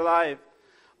Christ as their life.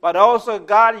 But also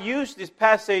God used this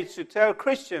passage to tell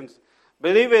Christians,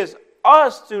 believers,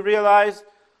 us to realize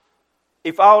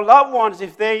if our loved ones,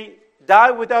 if they die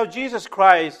without Jesus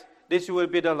Christ, this will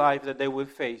be the life that they will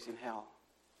face in hell.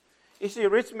 You see, a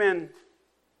rich man,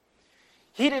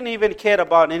 he didn't even care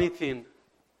about anything.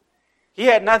 He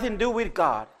had nothing to do with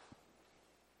God.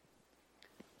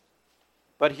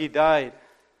 But he died.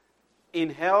 In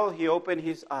hell, he opened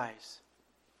his eyes.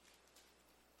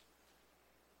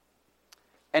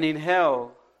 And in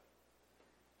hell,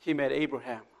 he met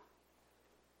Abraham.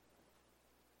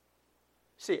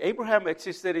 See, Abraham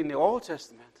existed in the Old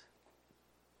Testament.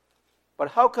 But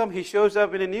how come he shows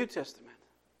up in the New Testament?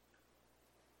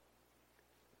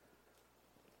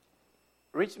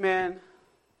 Rich man,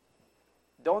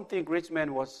 don't think rich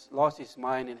man lost his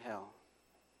mind in hell.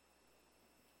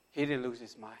 He didn't lose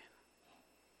his mind.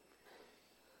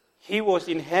 He was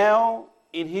in hell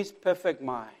in his perfect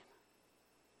mind,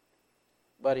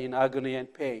 but in agony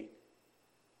and pain.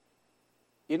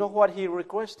 You know what he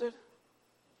requested?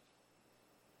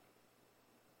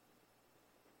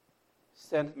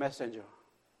 Send messenger.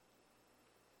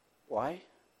 Why?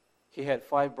 He had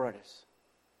 5 brothers.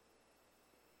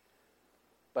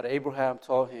 But Abraham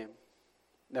told him,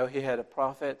 no, he had a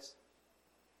prophet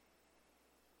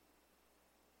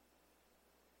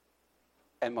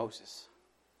and Moses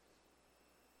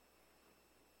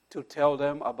to tell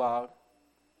them about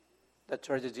the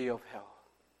tragedy of hell.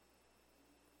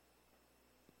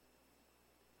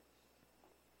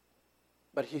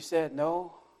 But he said,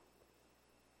 no,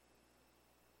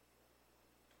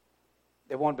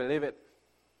 they won't believe it.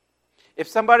 If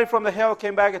somebody from the hell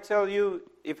came back and tell you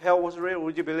if hell was real,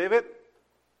 would you believe it?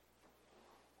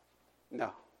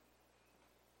 No.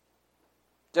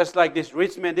 Just like this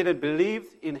rich man didn't believe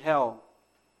in hell.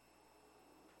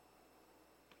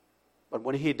 But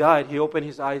when he died, he opened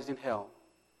his eyes in hell.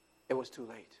 It was too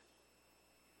late.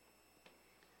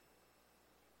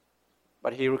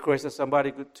 But he requested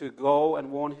somebody to go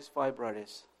and warn his 5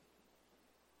 brothers.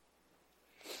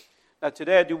 Now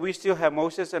today, do we still have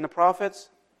Moses and the prophets?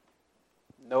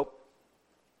 Nope.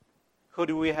 Who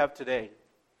do we have today?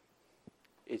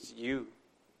 It's you.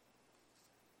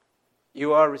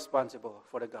 You are responsible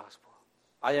for the gospel.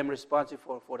 I am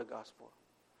responsible for the gospel.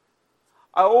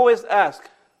 I always ask,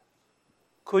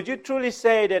 could you truly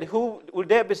say that would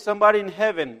there be somebody in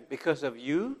heaven because of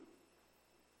you?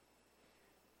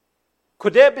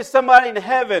 Could there be somebody in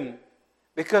heaven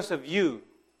because of you?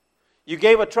 You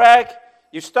gave a tract,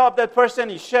 you stopped that person,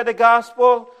 you shared the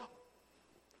gospel,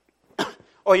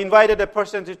 or invited a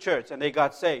person to church and they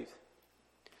got saved.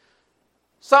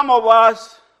 Some of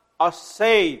us are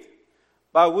saved,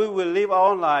 but we will live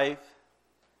our own life.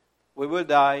 We will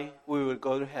die. We will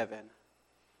go to heaven.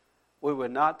 We will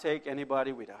not take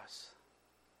anybody with us.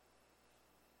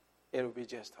 It will be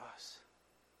just us.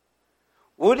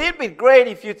 Would it be great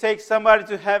if you take somebody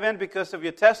to heaven because of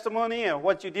your testimony and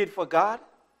what you did for God?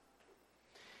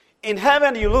 In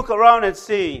heaven, you look around and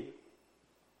see.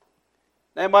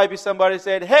 There might be somebody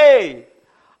said, hey,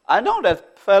 I know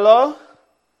that fellow.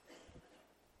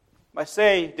 I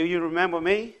say, do you remember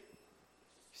me?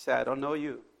 He said, I don't know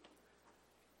you.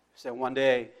 said, one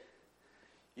day,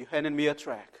 you handed me a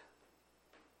tract.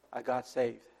 I got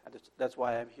saved. That's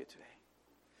why I'm here today.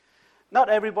 Not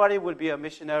everybody will be a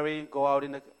missionary, go out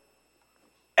in the...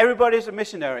 Everybody is a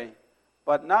missionary,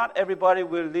 but not everybody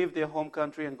will leave their home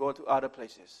country and go to other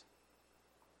places.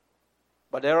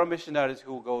 But there are missionaries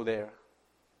who go there.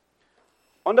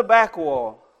 On the back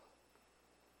wall,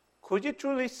 could you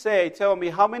truly tell me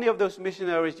how many of those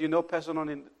missionaries you know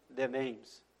personally in their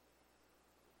names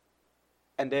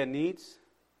and their needs?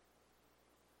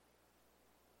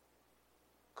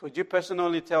 Could you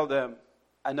personally tell them,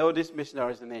 I know this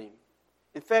missionary's name?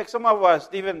 In fact, some of us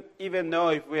even know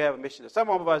if we have a missionary. Some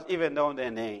of us even know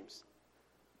their names.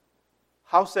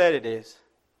 How sad it is.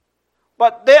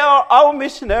 But they are our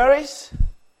missionaries.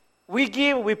 We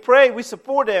give, we pray, we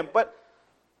support them. But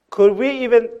could we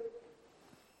even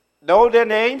know their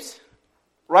names?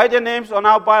 Write their names on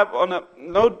our Bible, on a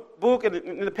notebook, and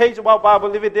in the page of our Bible,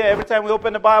 leave it there. Every time we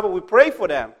open the Bible, we pray for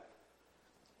them.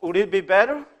 Would it be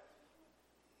better?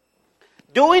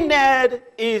 Doing that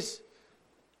is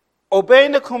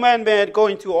obeying the commandment,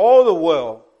 going to all the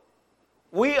world.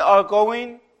 We are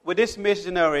going with these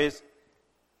missionaries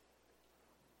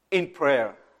in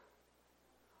prayer.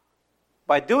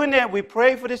 By doing that, we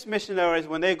pray for these missionaries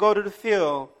when they go to the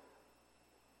field.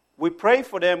 We pray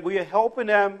for them. We are helping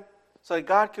them so that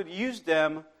God could use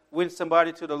them, win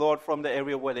somebody to the Lord from the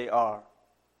area where they are.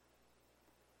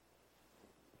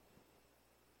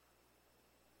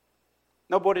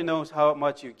 Nobody knows how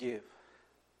much you give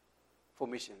for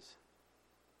missions.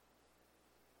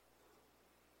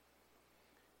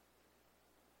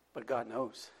 But God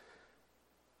knows.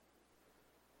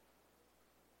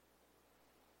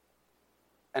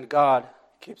 And God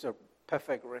keeps a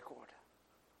perfect record.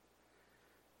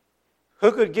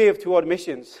 Who could give toward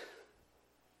missions?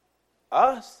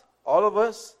 Us, all of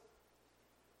us.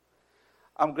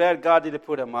 I'm glad God didn't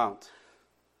put amount,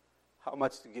 how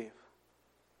much to give.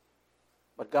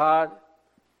 But God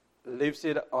leaves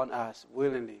it on us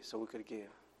willingly so we could give.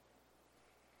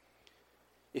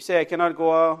 You say, I cannot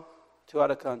go out to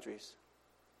other countries.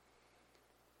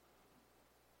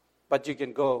 But you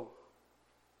can go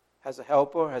as a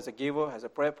helper, as a giver, as a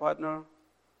prayer partner.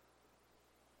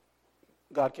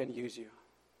 God can use you.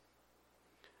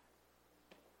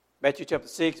 Matthew chapter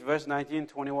 6, verse 19,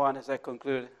 21, as I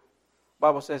conclude. The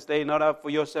Bible says, lay not up for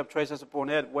yourself treasures upon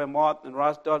earth, where moth and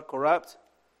rust doth corrupt,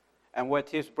 and where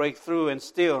thieves break through and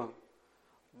steal.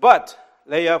 But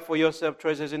lay up for yourself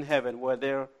treasures in heaven, where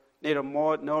there neither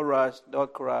moth nor rust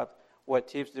doth corrupt, where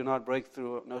thieves do not break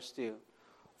through nor steal.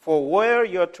 For where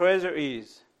your treasure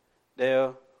is,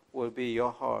 there will be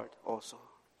your heart also.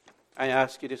 I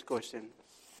ask you this question.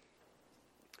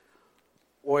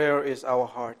 Where is our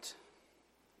heart?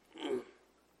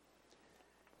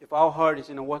 If our heart is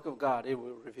in the work of God, it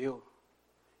will reveal.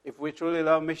 If we truly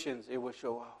love missions, it will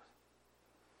show out.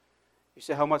 You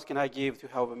say, how much can I give to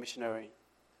help a missionary?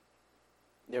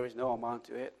 There is no amount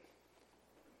to it.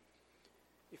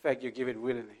 In fact, you give it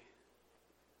willingly.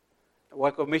 The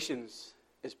work of missions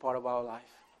is part of our life.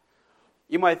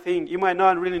 You might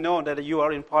not really know that you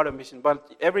are in part of mission,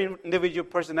 but every individual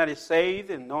person that is saved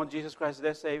and knows Jesus Christ as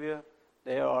their Savior,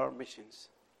 they are missions.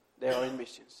 They are in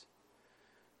missions.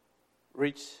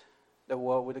 Reach the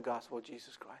world with the gospel of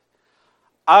Jesus Christ.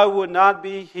 I would not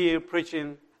be here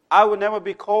preaching. I would never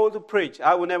be called to preach.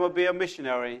 I would never be a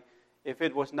missionary if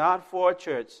it was not for a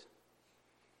church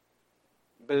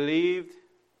believed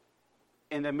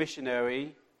in the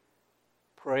missionary,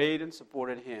 prayed and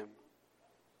supported him.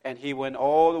 And he went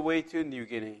all the way to New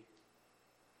Guinea.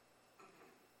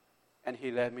 And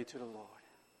he led me to the Lord.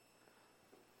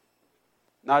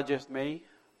 Not just me.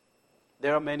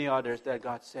 There are many others that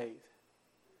God saved.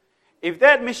 If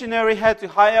that missionary had to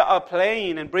hire a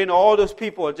plane and bring all those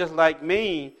people just like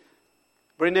me,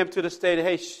 bring them to the state,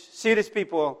 hey, see these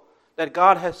people that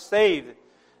God has saved,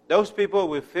 those people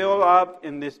will fill up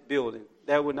in this building.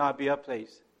 There would not be a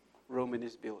room in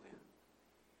this building.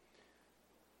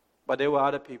 But there were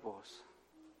other peoples.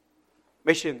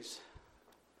 Missions.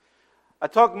 I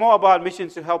talk more about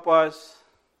missions to help us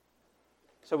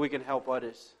so we can help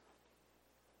others.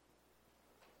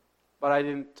 But I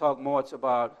didn't talk much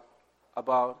about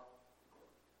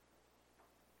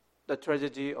the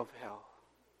tragedy of hell.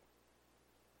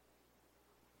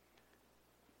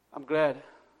 I'm glad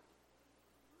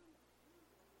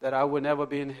that I will never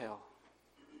be in hell.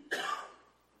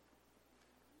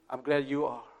 I'm glad you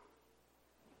are.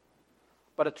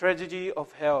 But the tragedy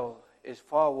of hell is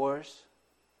far worse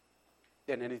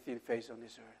than anything faced on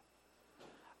this earth.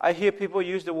 I hear people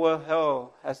use the word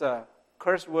hell as a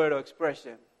curse word or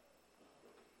expression,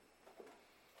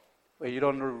 where you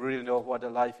don't really know what the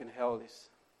life in hell is.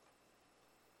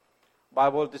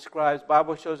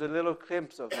 Bible shows a little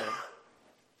glimpse of hell.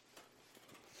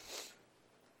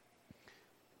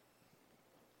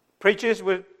 Preachers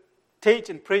will teach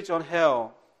and preach on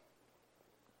hell.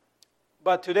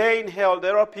 But today in hell,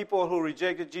 there are people who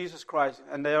rejected Jesus Christ,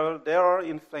 and they are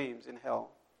in flames in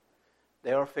hell.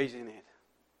 They are facing it.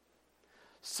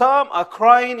 Some are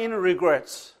crying in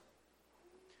regrets.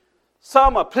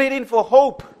 Some are pleading for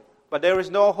hope, but there is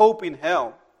no hope in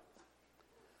hell.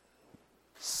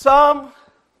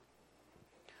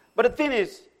 But the thing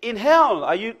is, in hell,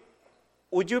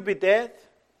 would you be dead?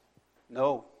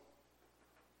 No.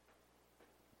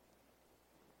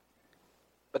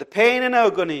 But the pain and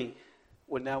agony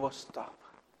will never stop.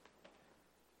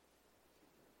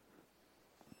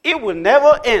 It will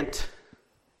never end.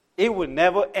 It will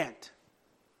never end.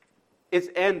 It's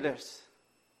endless.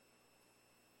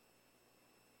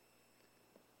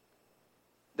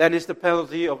 That is the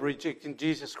penalty of rejecting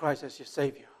Jesus Christ as your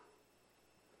Savior.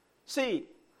 See,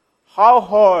 how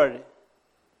hard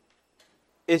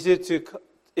is it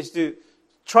to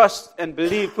trust and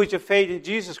believe, put your faith in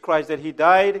Jesus Christ, that He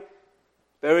died,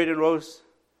 buried and rose,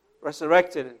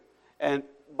 resurrected. And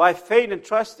by faith and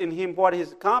trust in Him, what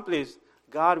He's accomplished,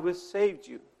 God will save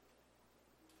you.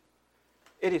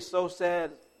 It is so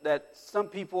sad that some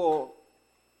people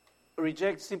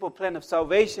reject the simple plan of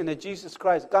salvation that Jesus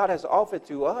Christ, God has offered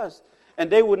to us.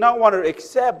 And they would not want to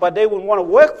accept, but they would want to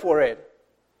work for it.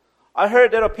 I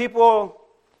heard there are people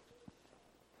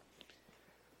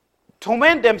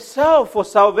torment themselves for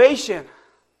salvation.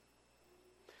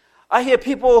 I hear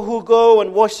people who go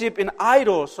and worship in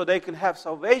idols so they can have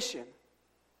salvation.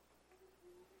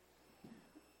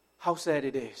 How sad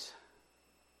it is.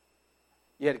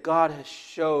 Yet God has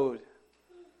showed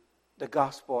the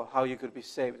gospel, how you could be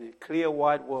saved in a clear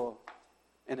white world,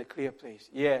 in a clear place.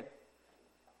 Yet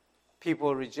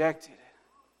people reject it.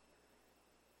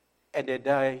 And they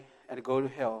die and go to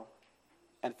hell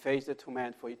and face the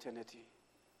torment for eternity.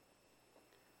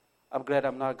 I'm glad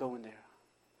I'm not going there.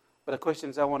 But the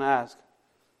questions I want to ask,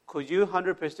 could you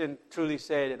 100% truly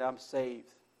say that I'm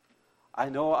saved? I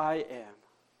know I am.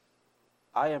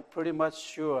 I am pretty much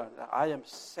sure that I am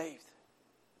saved.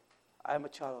 I am a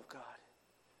child of God.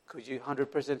 Could you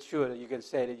 100% sure that you can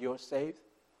say that you're saved?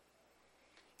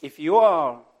 If you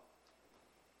are,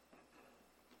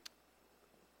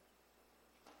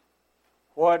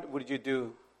 what would you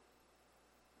do?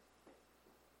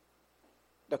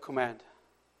 The command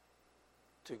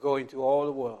to go into all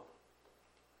the world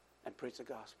and preach the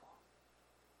gospel.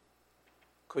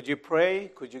 Could you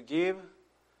pray? Could you give?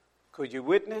 Could you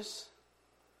witness?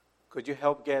 Could you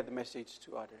help get the message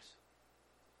to others?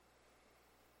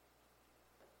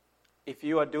 If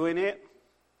you are doing it,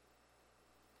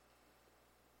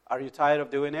 are you tired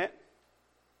of doing it?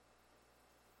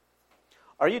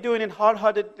 Are you doing it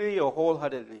half-heartedly or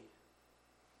wholeheartedly?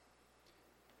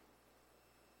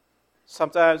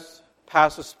 Sometimes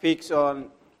pastor speaks on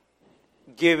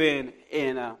giving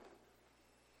and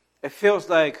it feels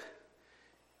like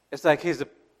it's like he's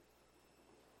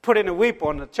putting a whip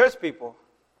on the church people.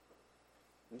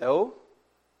 No.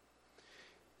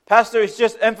 Pastor is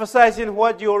just emphasizing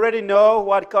what you already know,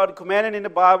 what God commanded in the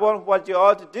Bible, what you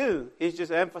ought to do. He's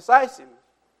just emphasizing.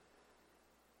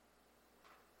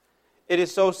 It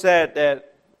is so sad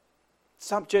that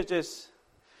some churches,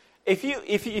 if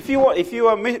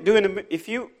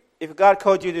God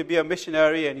called you to be a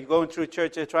missionary and you're going through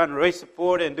churches trying to raise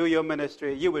support and do your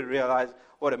ministry, you will realize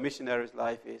what a missionary's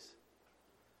life is.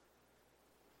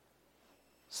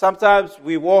 Sometimes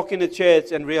we walk in the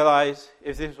church and realize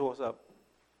if this was a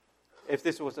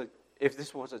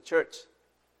church.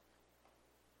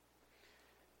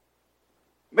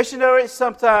 Missionaries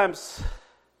sometimes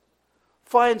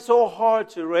find so hard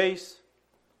to raise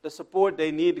the support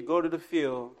they need to go to the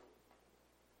field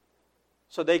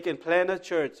so they can plant a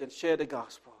church and share the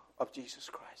gospel of Jesus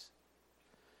Christ.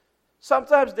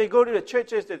 Sometimes they go to the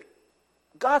churches that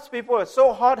God's people are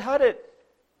so hard-hearted.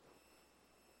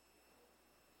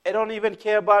 They don't even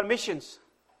care about missions.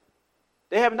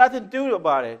 They have nothing to do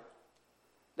about it.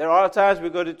 There are times we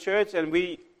go to church and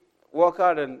we walk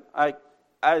out and I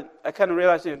kind of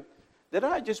realize, did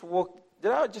I just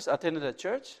attend a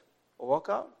church or walk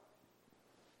out?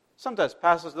 Sometimes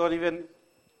pastors don't even,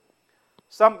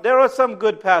 there are some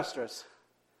good pastors,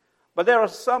 but there are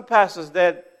some pastors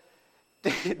that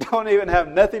they don't even have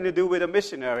nothing to do with a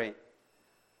missionary.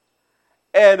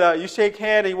 And you shake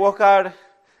hands and you walk out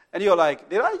and you're like,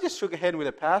 did I just shake a hand with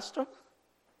a pastor?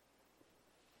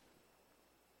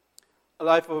 A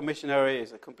life of a missionary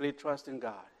is a complete trust in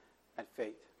God and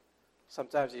faith.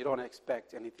 Sometimes you don't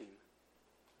expect anything.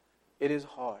 It is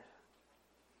hard.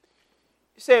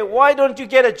 You say, why don't you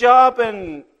get a job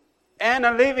and earn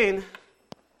a living?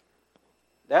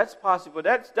 That's possible.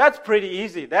 That's pretty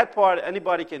easy. That part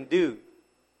anybody can do.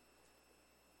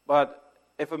 But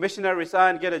if a missionary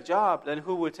resigns and get a job, then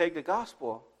who will take the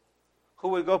gospel? Who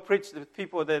will go preach to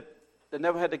people that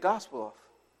never had the gospel of?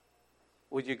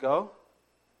 Would you go?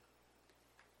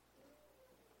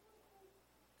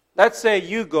 Let's say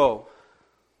you go.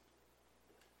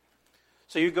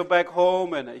 So you go back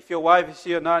home, and if your wife is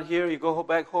here or not here, you go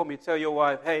back home, you tell your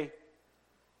wife, hey,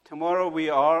 tomorrow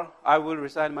I will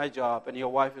resign my job. And your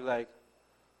wife is like,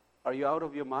 are you out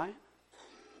of your mind?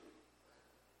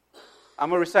 I'm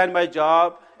going to resign my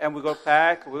job, and we're going to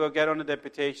pack, we're going to get on a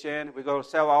deputation, we're going to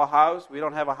sell our house. We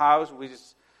don't have a house, we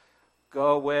just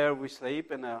go where we sleep,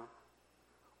 and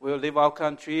we'll leave our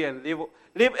country and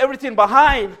leave everything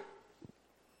behind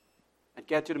and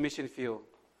get to the mission field.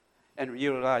 And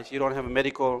you realize you don't have a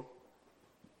medical,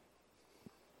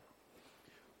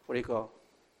 what do you call?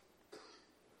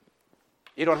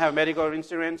 You don't have medical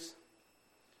insurance.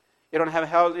 You don't have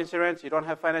health insurance. You don't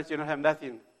have finance. You don't have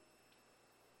nothing.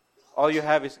 All you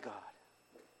have is God.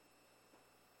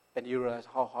 And you realize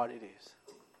how hard it is.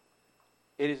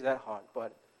 It is that hard,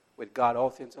 but with God all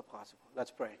things are possible.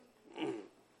 Let's pray.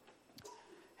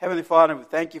 Heavenly Father, we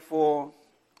thank you for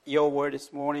your word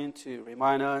this morning to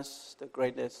remind us the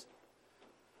greatness,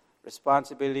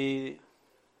 responsibility,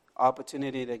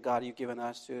 opportunity that God you've given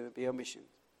us to be a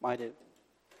mission-minded.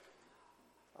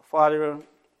 Father,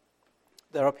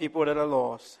 there are people that are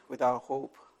lost without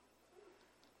hope.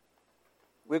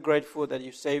 We're grateful that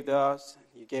you saved us.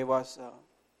 You gave us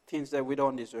things that we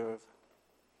don't deserve.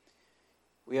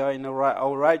 We are in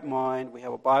our right mind. We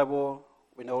have a Bible.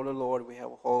 We know the Lord. We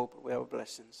have hope. We have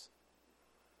blessings.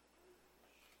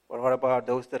 But what about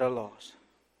those that are lost?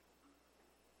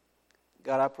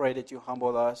 God, I pray that you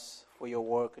humble us for your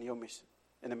work and your mission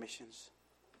in the missions.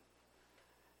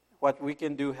 What we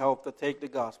can do, help to take the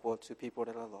gospel to people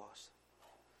that are lost.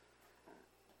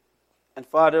 And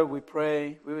Father, we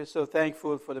pray, we were so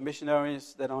thankful for the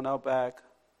missionaries that are on our back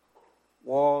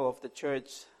wall of the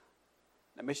church,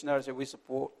 the missionaries that we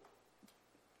support.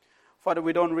 Father,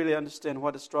 we don't really understand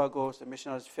what the struggles the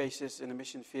missionaries faces in the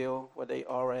mission field, where they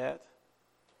are at.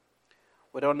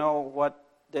 We don't know what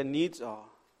their needs are.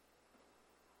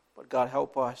 But God,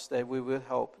 help us that we will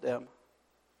help them.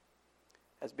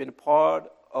 Has been a part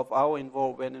of our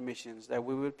involvement in missions, that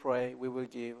we will pray, we will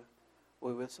give,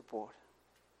 we will support.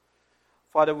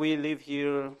 Father, we live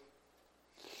here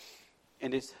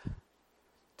in this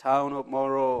town of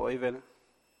Moro, or even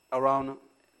around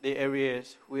the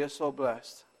areas. We are so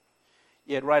blessed.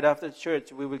 Yet right after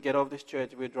church, we will get off this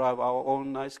church, we'll drive our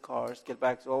own nice cars, get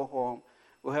back to our home.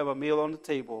 We'll have a meal on the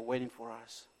table waiting for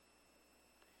us.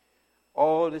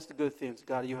 All these good things,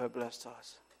 God, you have blessed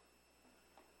us.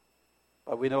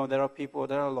 But we know there are people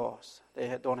that are lost.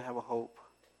 They don't have a hope.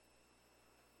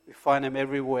 We find them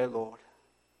everywhere, Lord.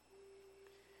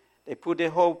 They put their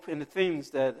hope in the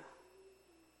things that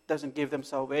doesn't give them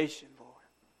salvation, Lord.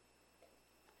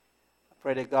 I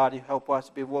pray that God, you help us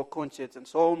to be more conscious and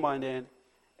soul-minded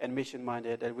and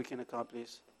mission-minded, that we can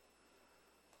accomplish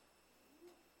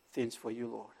things for you,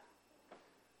 Lord.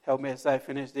 Help me as I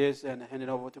finish this and hand it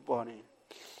over to Bonnie.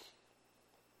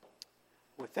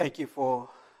 We thank you for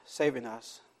saving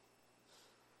us.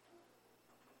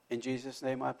 In Jesus'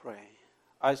 name I pray.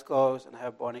 Eyes closed, and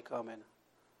have Bonnie come and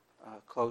close.